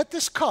 let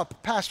this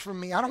cup pass from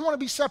me. I don't want to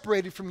be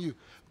separated from you.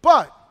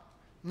 But,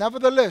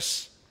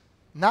 nevertheless,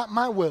 not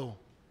my will,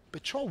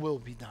 but your will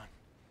be done.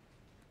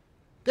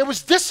 There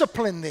was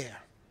discipline there.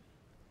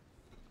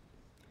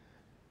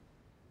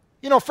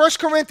 You know, 1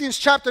 Corinthians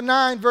chapter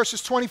 9,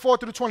 verses 24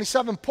 through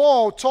 27,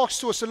 Paul talks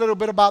to us a little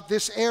bit about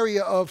this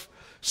area of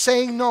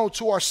saying no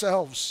to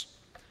ourselves.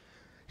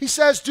 He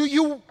says, do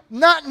you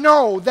not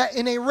know that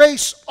in a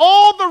race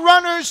all the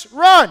runners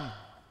run,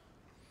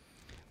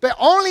 but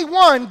only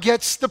one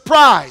gets the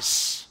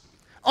prize?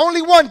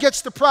 Only one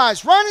gets the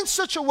prize. Run in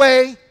such a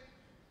way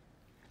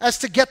as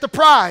to get the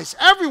prize.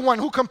 Everyone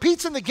who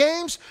competes in the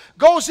games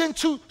goes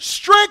into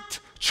strict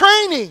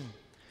training.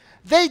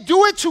 They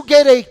do it to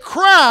get a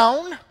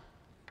crown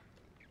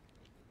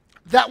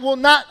that will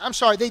not,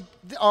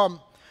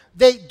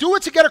 they do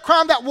it to get a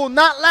crown that will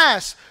not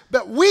last,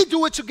 but we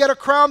do it to get a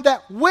crown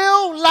that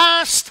will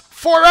last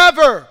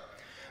forever.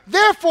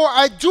 Therefore,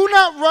 I do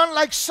not run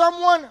like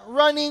someone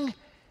running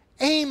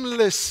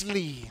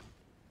aimlessly.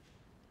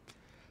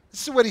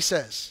 This is what he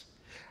says.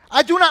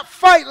 I do not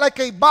fight like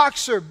a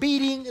boxer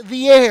beating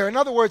the air. In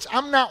other words,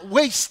 I'm not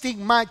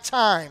wasting my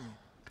time.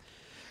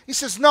 He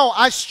says, no,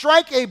 I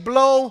strike a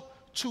blow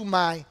to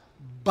my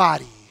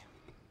body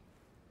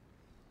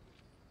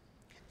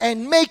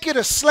and make it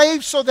a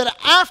slave so that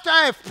after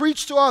I have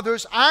preached to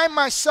others, I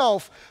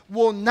myself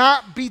will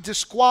not be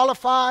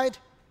disqualified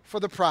for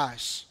the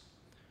prize.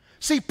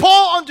 See,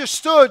 Paul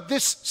understood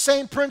this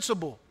same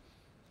principle.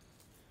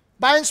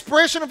 By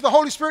inspiration of the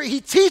Holy Spirit,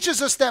 he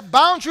teaches us that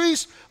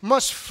boundaries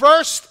must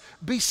first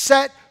be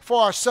set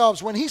for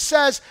ourselves. When he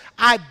says,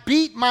 I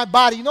beat my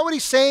body, you know what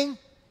he's saying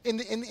in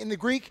the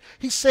Greek?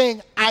 He's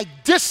saying, I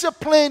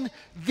discipline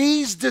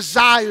these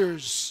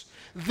desires,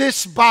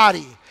 this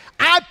body.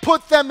 I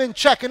put them in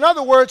check. In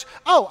other words,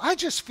 I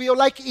just feel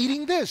like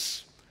eating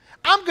this.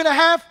 I'm going to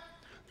have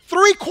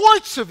 3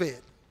 quarts of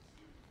it.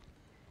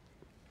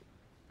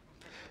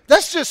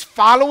 That's just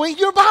following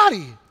your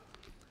body.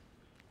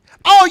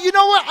 Oh, you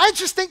know what? I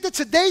just think that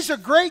today's a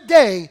great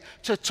day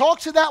to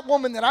talk to that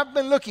woman that I've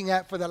been looking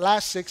at for the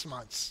last 6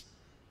 months.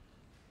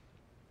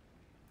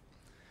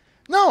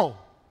 No.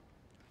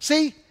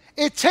 See,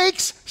 it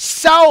takes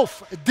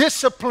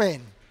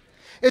self-discipline.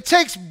 It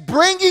takes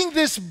bringing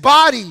this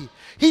body.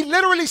 He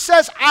literally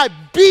says, I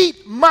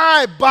beat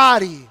my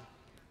body.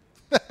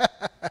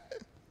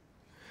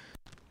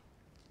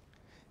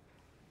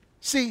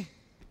 See,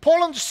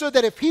 Paul understood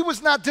that if he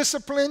was not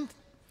disciplined,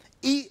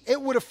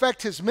 it would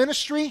affect his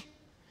ministry,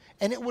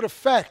 and it would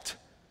affect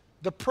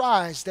the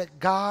prize that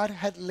God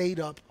had laid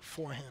up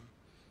for him.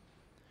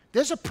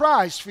 There's a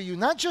prize for you,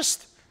 not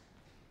just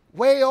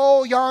way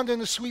old yonder in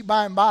the sweet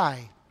by and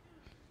by.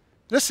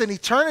 Listen,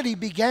 eternity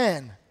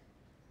began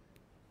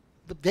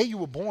the day you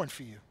were born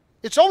for you.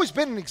 It's always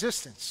been in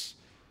existence.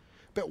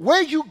 But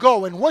where you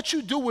go and what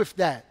you do with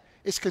that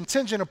is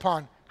contingent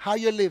upon how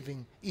you're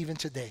living even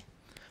today.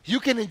 You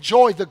can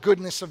enjoy the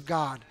goodness of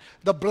God,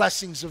 the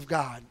blessings of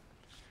God,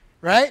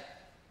 right?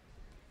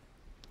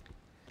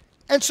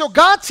 And so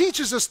God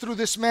teaches us through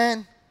this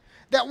man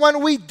that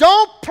when we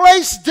don't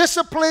place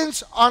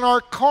disciplines on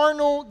our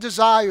carnal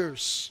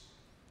desires,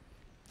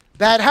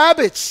 bad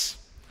habits,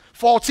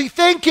 faulty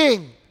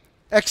thinking,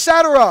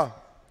 etc.,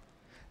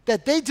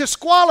 that they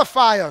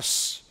disqualify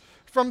us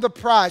from the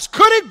prize.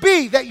 Could it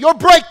be that your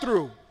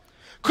breakthrough,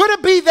 could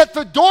it be that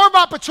the door of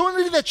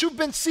opportunity that you've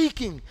been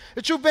seeking,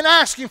 that you've been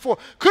asking for,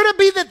 could it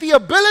be that the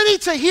ability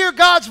to hear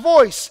God's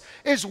voice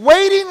is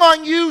waiting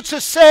on you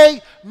to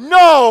say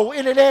no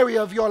in an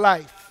area of your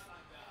life?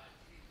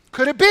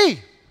 Could it be?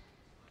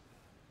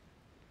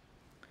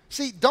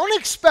 See, don't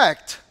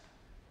expect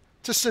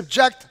to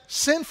subject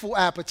sinful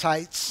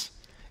appetites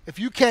if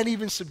you can't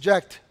even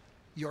subject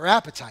your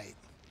appetite.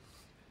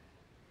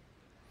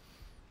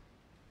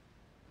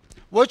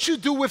 What you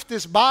do with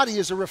this body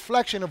is a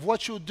reflection of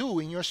what you'll do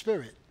in your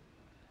spirit.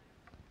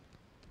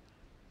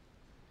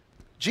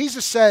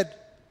 Jesus said,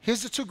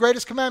 here's the two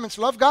greatest commandments.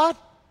 Love God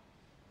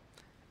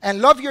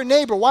and love your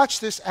neighbor,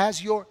 watch this,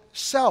 as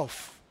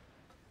yourself.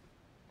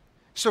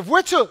 So if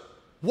we're to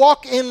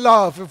walk in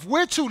love, if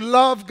we're to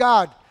love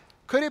God,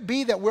 could it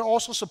be that we're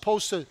also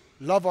supposed to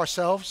love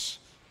ourselves?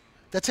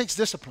 That takes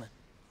discipline.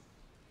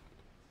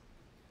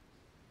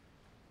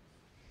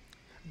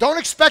 Don't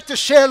expect to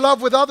share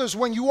love with others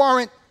when you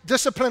aren't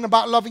disciplined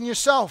about loving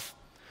yourself.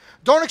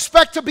 Don't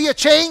expect to be a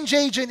change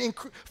agent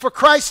for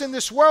Christ in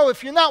this world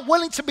if you're not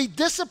willing to be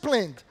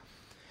disciplined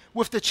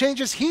with the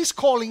changes He's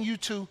calling you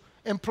to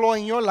employ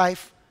in your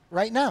life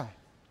right now.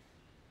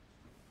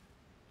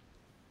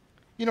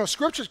 You know,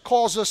 Scripture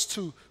calls us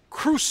to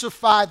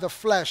crucify the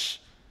flesh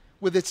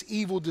with its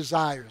evil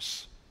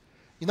desires.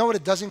 You know what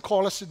it doesn't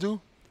call us to do?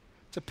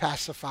 To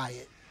pacify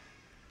it.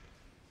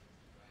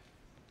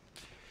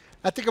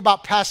 I think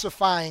about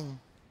pacifying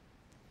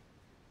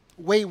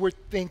wayward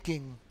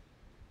thinking,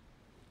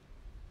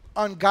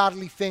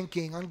 ungodly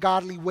thinking,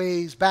 ungodly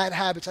ways, bad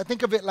habits. I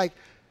think of it like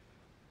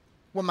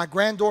when my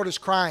granddaughter's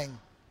crying,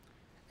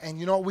 and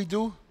you know what we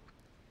do?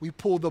 We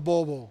pull the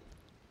bobo.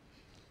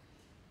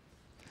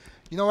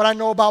 You know what I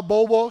know about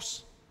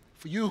bobos?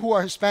 For you who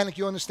are Hispanic,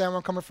 you understand where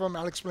I'm coming from.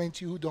 I'll explain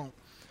to you who don't.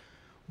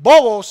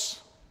 Bobos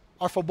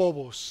are for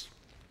bobos.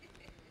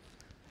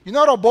 You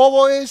know what a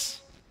bobo is?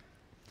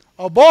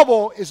 A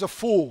bobo is a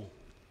fool.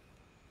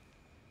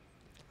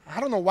 I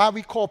don't know why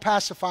we call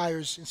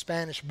pacifiers in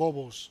Spanish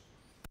bobos.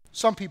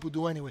 Some people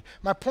do anyway.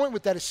 My point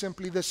with that is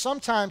simply that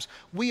sometimes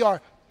we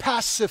are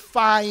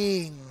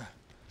pacifying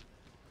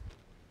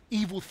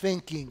evil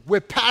thinking.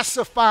 We're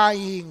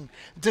pacifying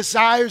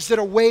desires that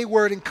are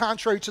wayward and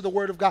contrary to the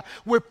Word of God.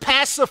 We're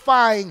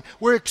pacifying,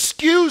 we're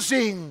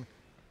excusing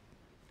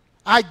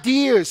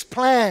ideas,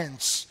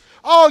 plans.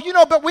 Oh, you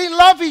know, but we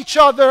love each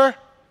other.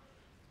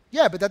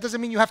 Yeah, but that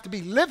doesn't mean you have to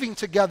be living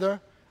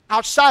together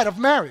outside of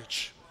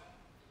marriage.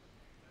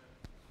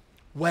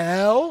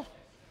 Well,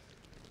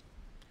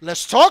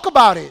 let's talk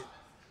about it.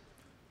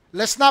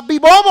 Let's not be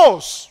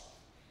bobos.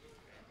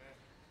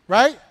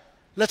 Right?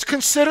 Let's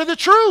consider the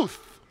truth.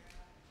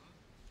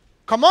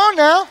 Come on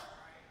now.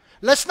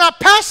 Let's not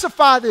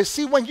pacify this.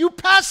 See, when you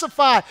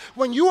pacify,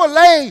 when you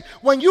allay,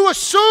 when you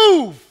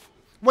soothe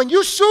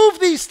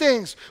these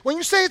things, when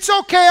you say, it's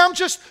okay, I'm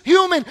just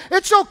human,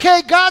 it's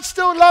okay, God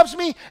still loves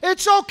me,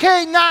 it's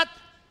okay not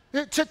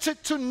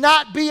to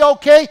not be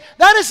okay,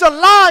 that is a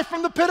lie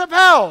from the pit of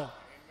hell.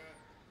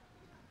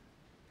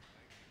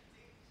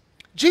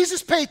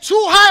 Jesus paid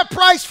too high a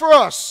price for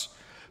us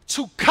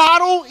to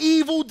coddle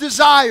evil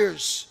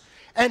desires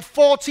and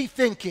faulty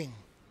thinking.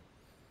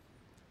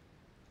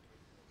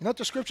 You know what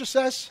the Scripture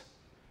says?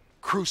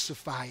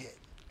 Crucify it.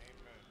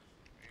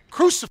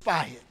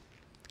 Crucify it.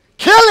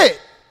 Kill it.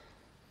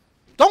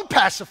 Don't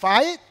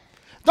pacify it.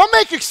 Don't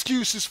make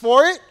excuses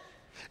for it.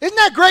 Isn't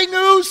that great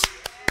news?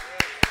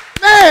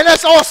 Man,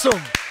 that's awesome.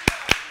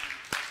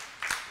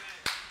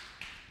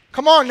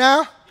 Come on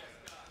now.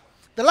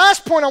 The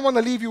last point I want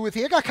to leave you with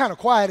here, it got kind of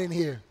quiet in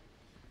here.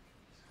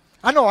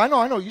 I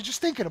know. You're just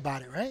thinking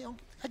about it, right?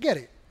 I get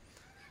it.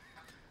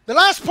 The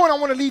last point I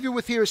want to leave you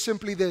with here is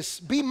simply this.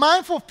 Be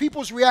mindful of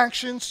people's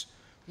reactions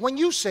when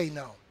you say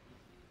no.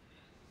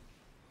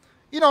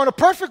 You know, in a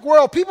perfect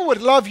world, people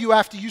would love you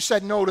after you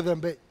said no to them,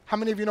 but how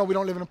many of you know we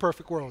don't live in a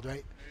perfect world,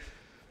 right?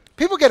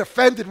 People get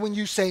offended when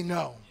you say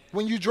no,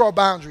 when you draw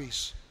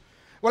boundaries.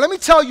 Well, let me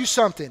tell you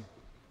something.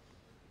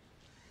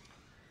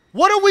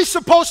 What are we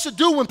supposed to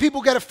do when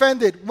people get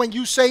offended when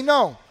you say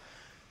no?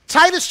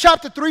 Titus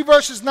chapter 3,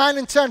 verses 9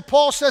 and 10,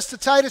 Paul says to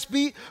Titus,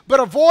 but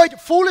avoid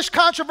foolish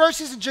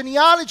controversies and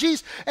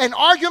genealogies and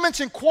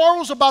arguments and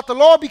quarrels about the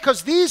law,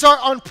 because these are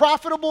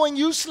unprofitable and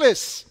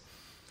useless.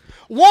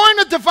 Warn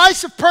a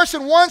divisive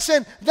person once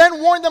and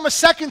then warn them a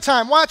second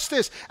time. Watch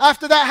this.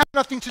 After that, have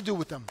nothing to do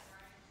with them.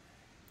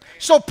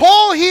 So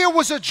Paul here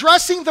was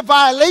addressing the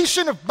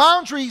violation of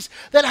boundaries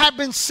that had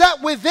been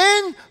set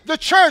within the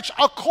church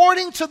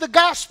according to the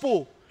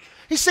gospel.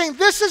 He's saying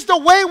this is the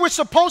way we're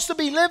supposed to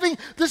be living.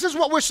 This is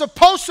what we're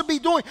supposed to be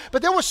doing.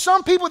 But there were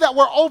some people that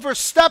were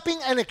overstepping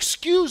and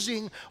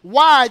excusing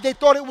why they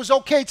thought it was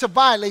okay to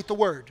violate the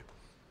word.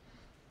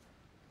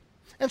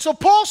 And so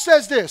Paul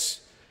says this.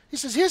 He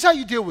says, here's how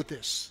you deal with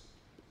this.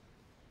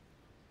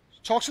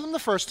 Talk to them the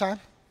first time,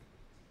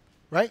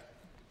 right?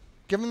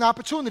 Give them the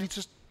opportunity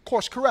to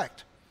course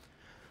correct.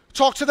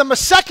 Talk to them a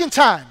second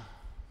time.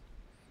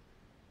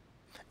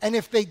 And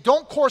if they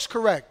don't course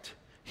correct,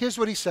 here's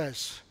what he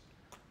says.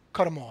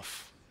 Cut them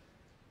off.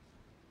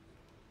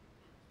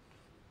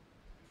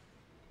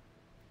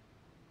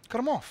 Cut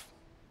them off.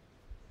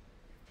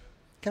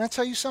 Can I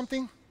tell you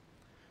something?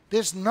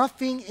 There's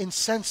nothing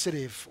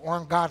insensitive or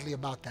ungodly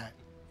about that.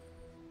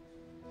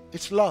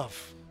 It's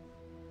love.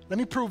 Let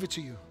me prove it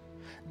to you.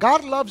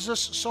 God loves us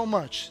so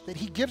much that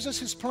he gives us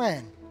his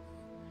plan,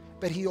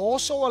 but he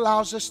also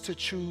allows us to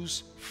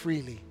choose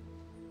freely.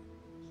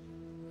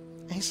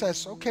 And he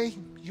says, okay,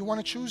 you want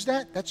to choose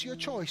that? That's your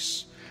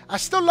choice. I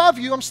still love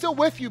you. I'm still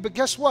with you. But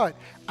guess what?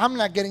 I'm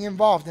not getting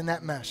involved in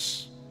that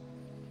mess.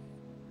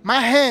 My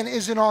hand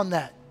isn't on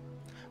that.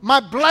 My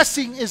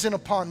blessing isn't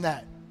upon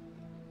that.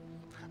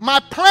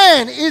 My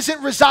plan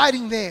isn't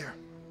residing there.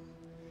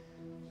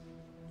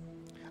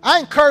 I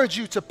encourage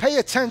you to pay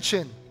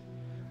attention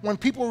when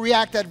people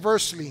react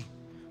adversely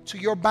to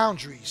your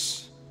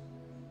boundaries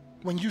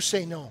when you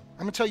say no.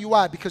 I'm going to tell you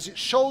why. Because it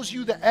shows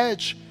you the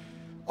edge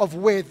of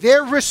where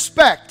their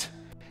respect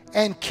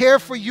and care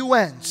for you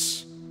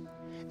ends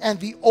and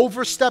the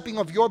overstepping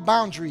of your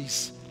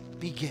boundaries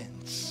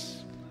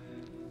begins.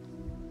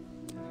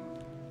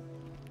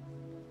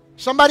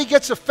 Somebody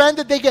gets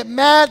offended, they get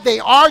mad, they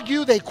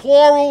argue, they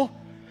quarrel,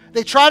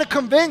 they try to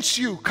convince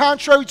you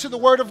contrary to the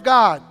word of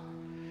God.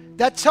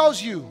 That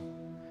tells you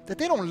that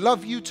they don't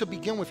love you to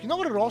begin with. You know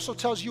what it also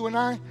tells you and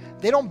I?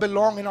 They don't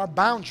belong in our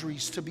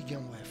boundaries to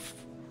begin with.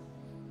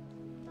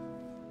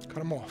 Cut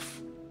them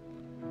off.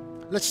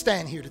 Let's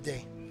stand here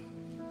today.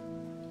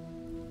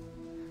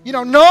 You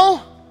know,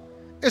 no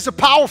is a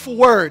powerful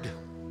word.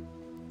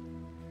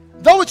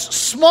 Though it's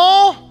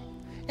small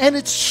and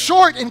it's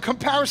short in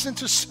comparison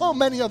to so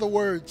many other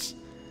words,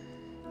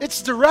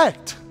 it's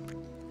direct.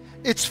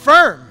 It's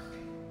firm.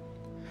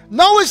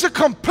 No is a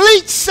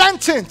complete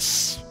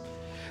sentence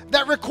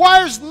that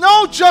requires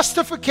no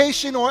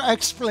justification or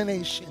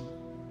explanation.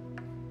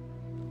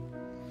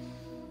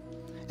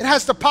 It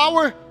has the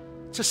power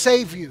to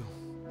save you,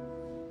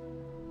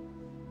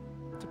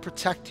 to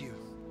protect you,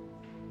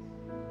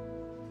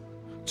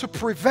 to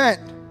prevent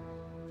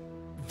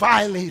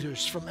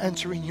violators from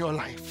entering your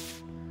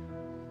life,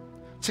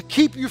 to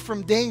keep you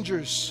from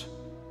dangers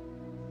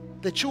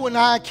that you and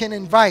I can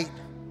invite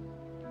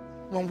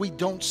when we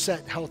don't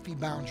set healthy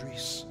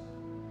boundaries.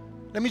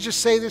 Let me just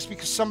say this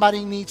because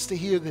somebody needs to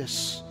hear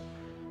this.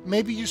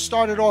 Maybe you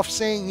started off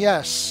saying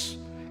yes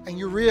and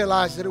you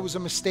realized that it was a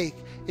mistake.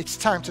 It's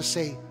time to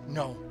say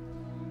no.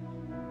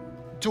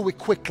 Do it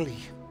quickly.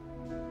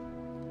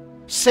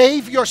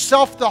 Save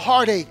yourself the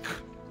heartache,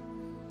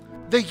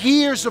 the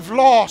years of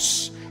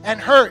loss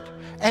and hurt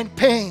and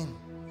pain.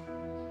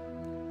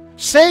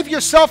 Save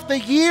yourself the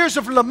years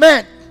of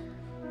lament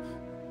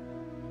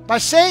by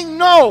saying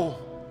no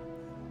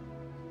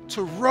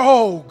to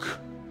rogue,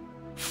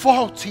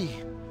 faulty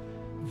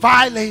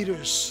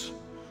violators,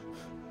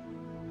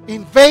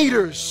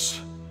 invaders,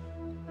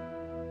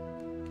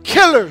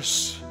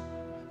 killers,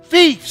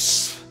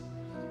 thieves,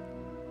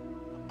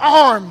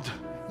 armed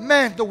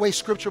men, the way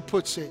Scripture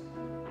puts it,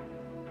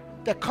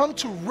 that come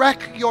to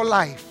wreck your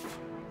life,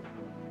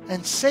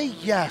 and say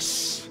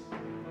yes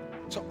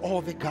to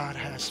all that God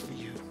has for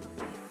you.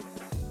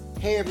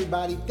 Hey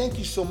everybody, thank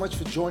you so much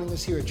for joining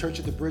us here at Church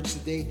at the Bridge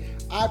today.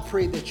 I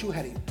pray that you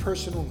had a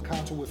personal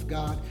encounter with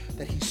God,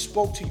 that He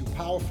spoke to you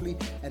powerfully,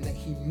 and that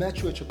He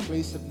met you at your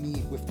place of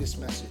need with this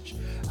message.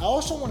 I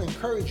also want to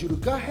encourage you to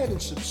go ahead and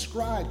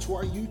subscribe to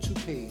our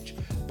YouTube page.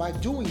 By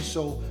doing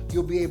so,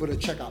 you'll be able to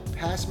check out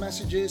past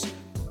messages,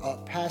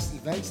 past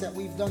events that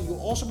we've done. You'll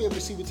also be able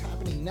to see what's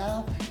happening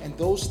now and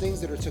those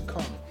things that are to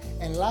come.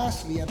 And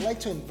lastly, I'd like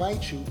to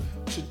invite you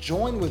to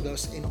join with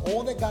us in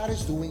all that God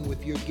is doing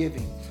with your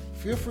giving.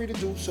 Feel free to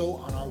do so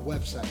on our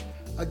website.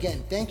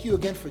 Again, thank you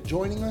again for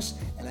joining us,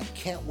 and I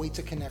can't wait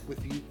to connect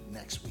with you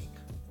next week.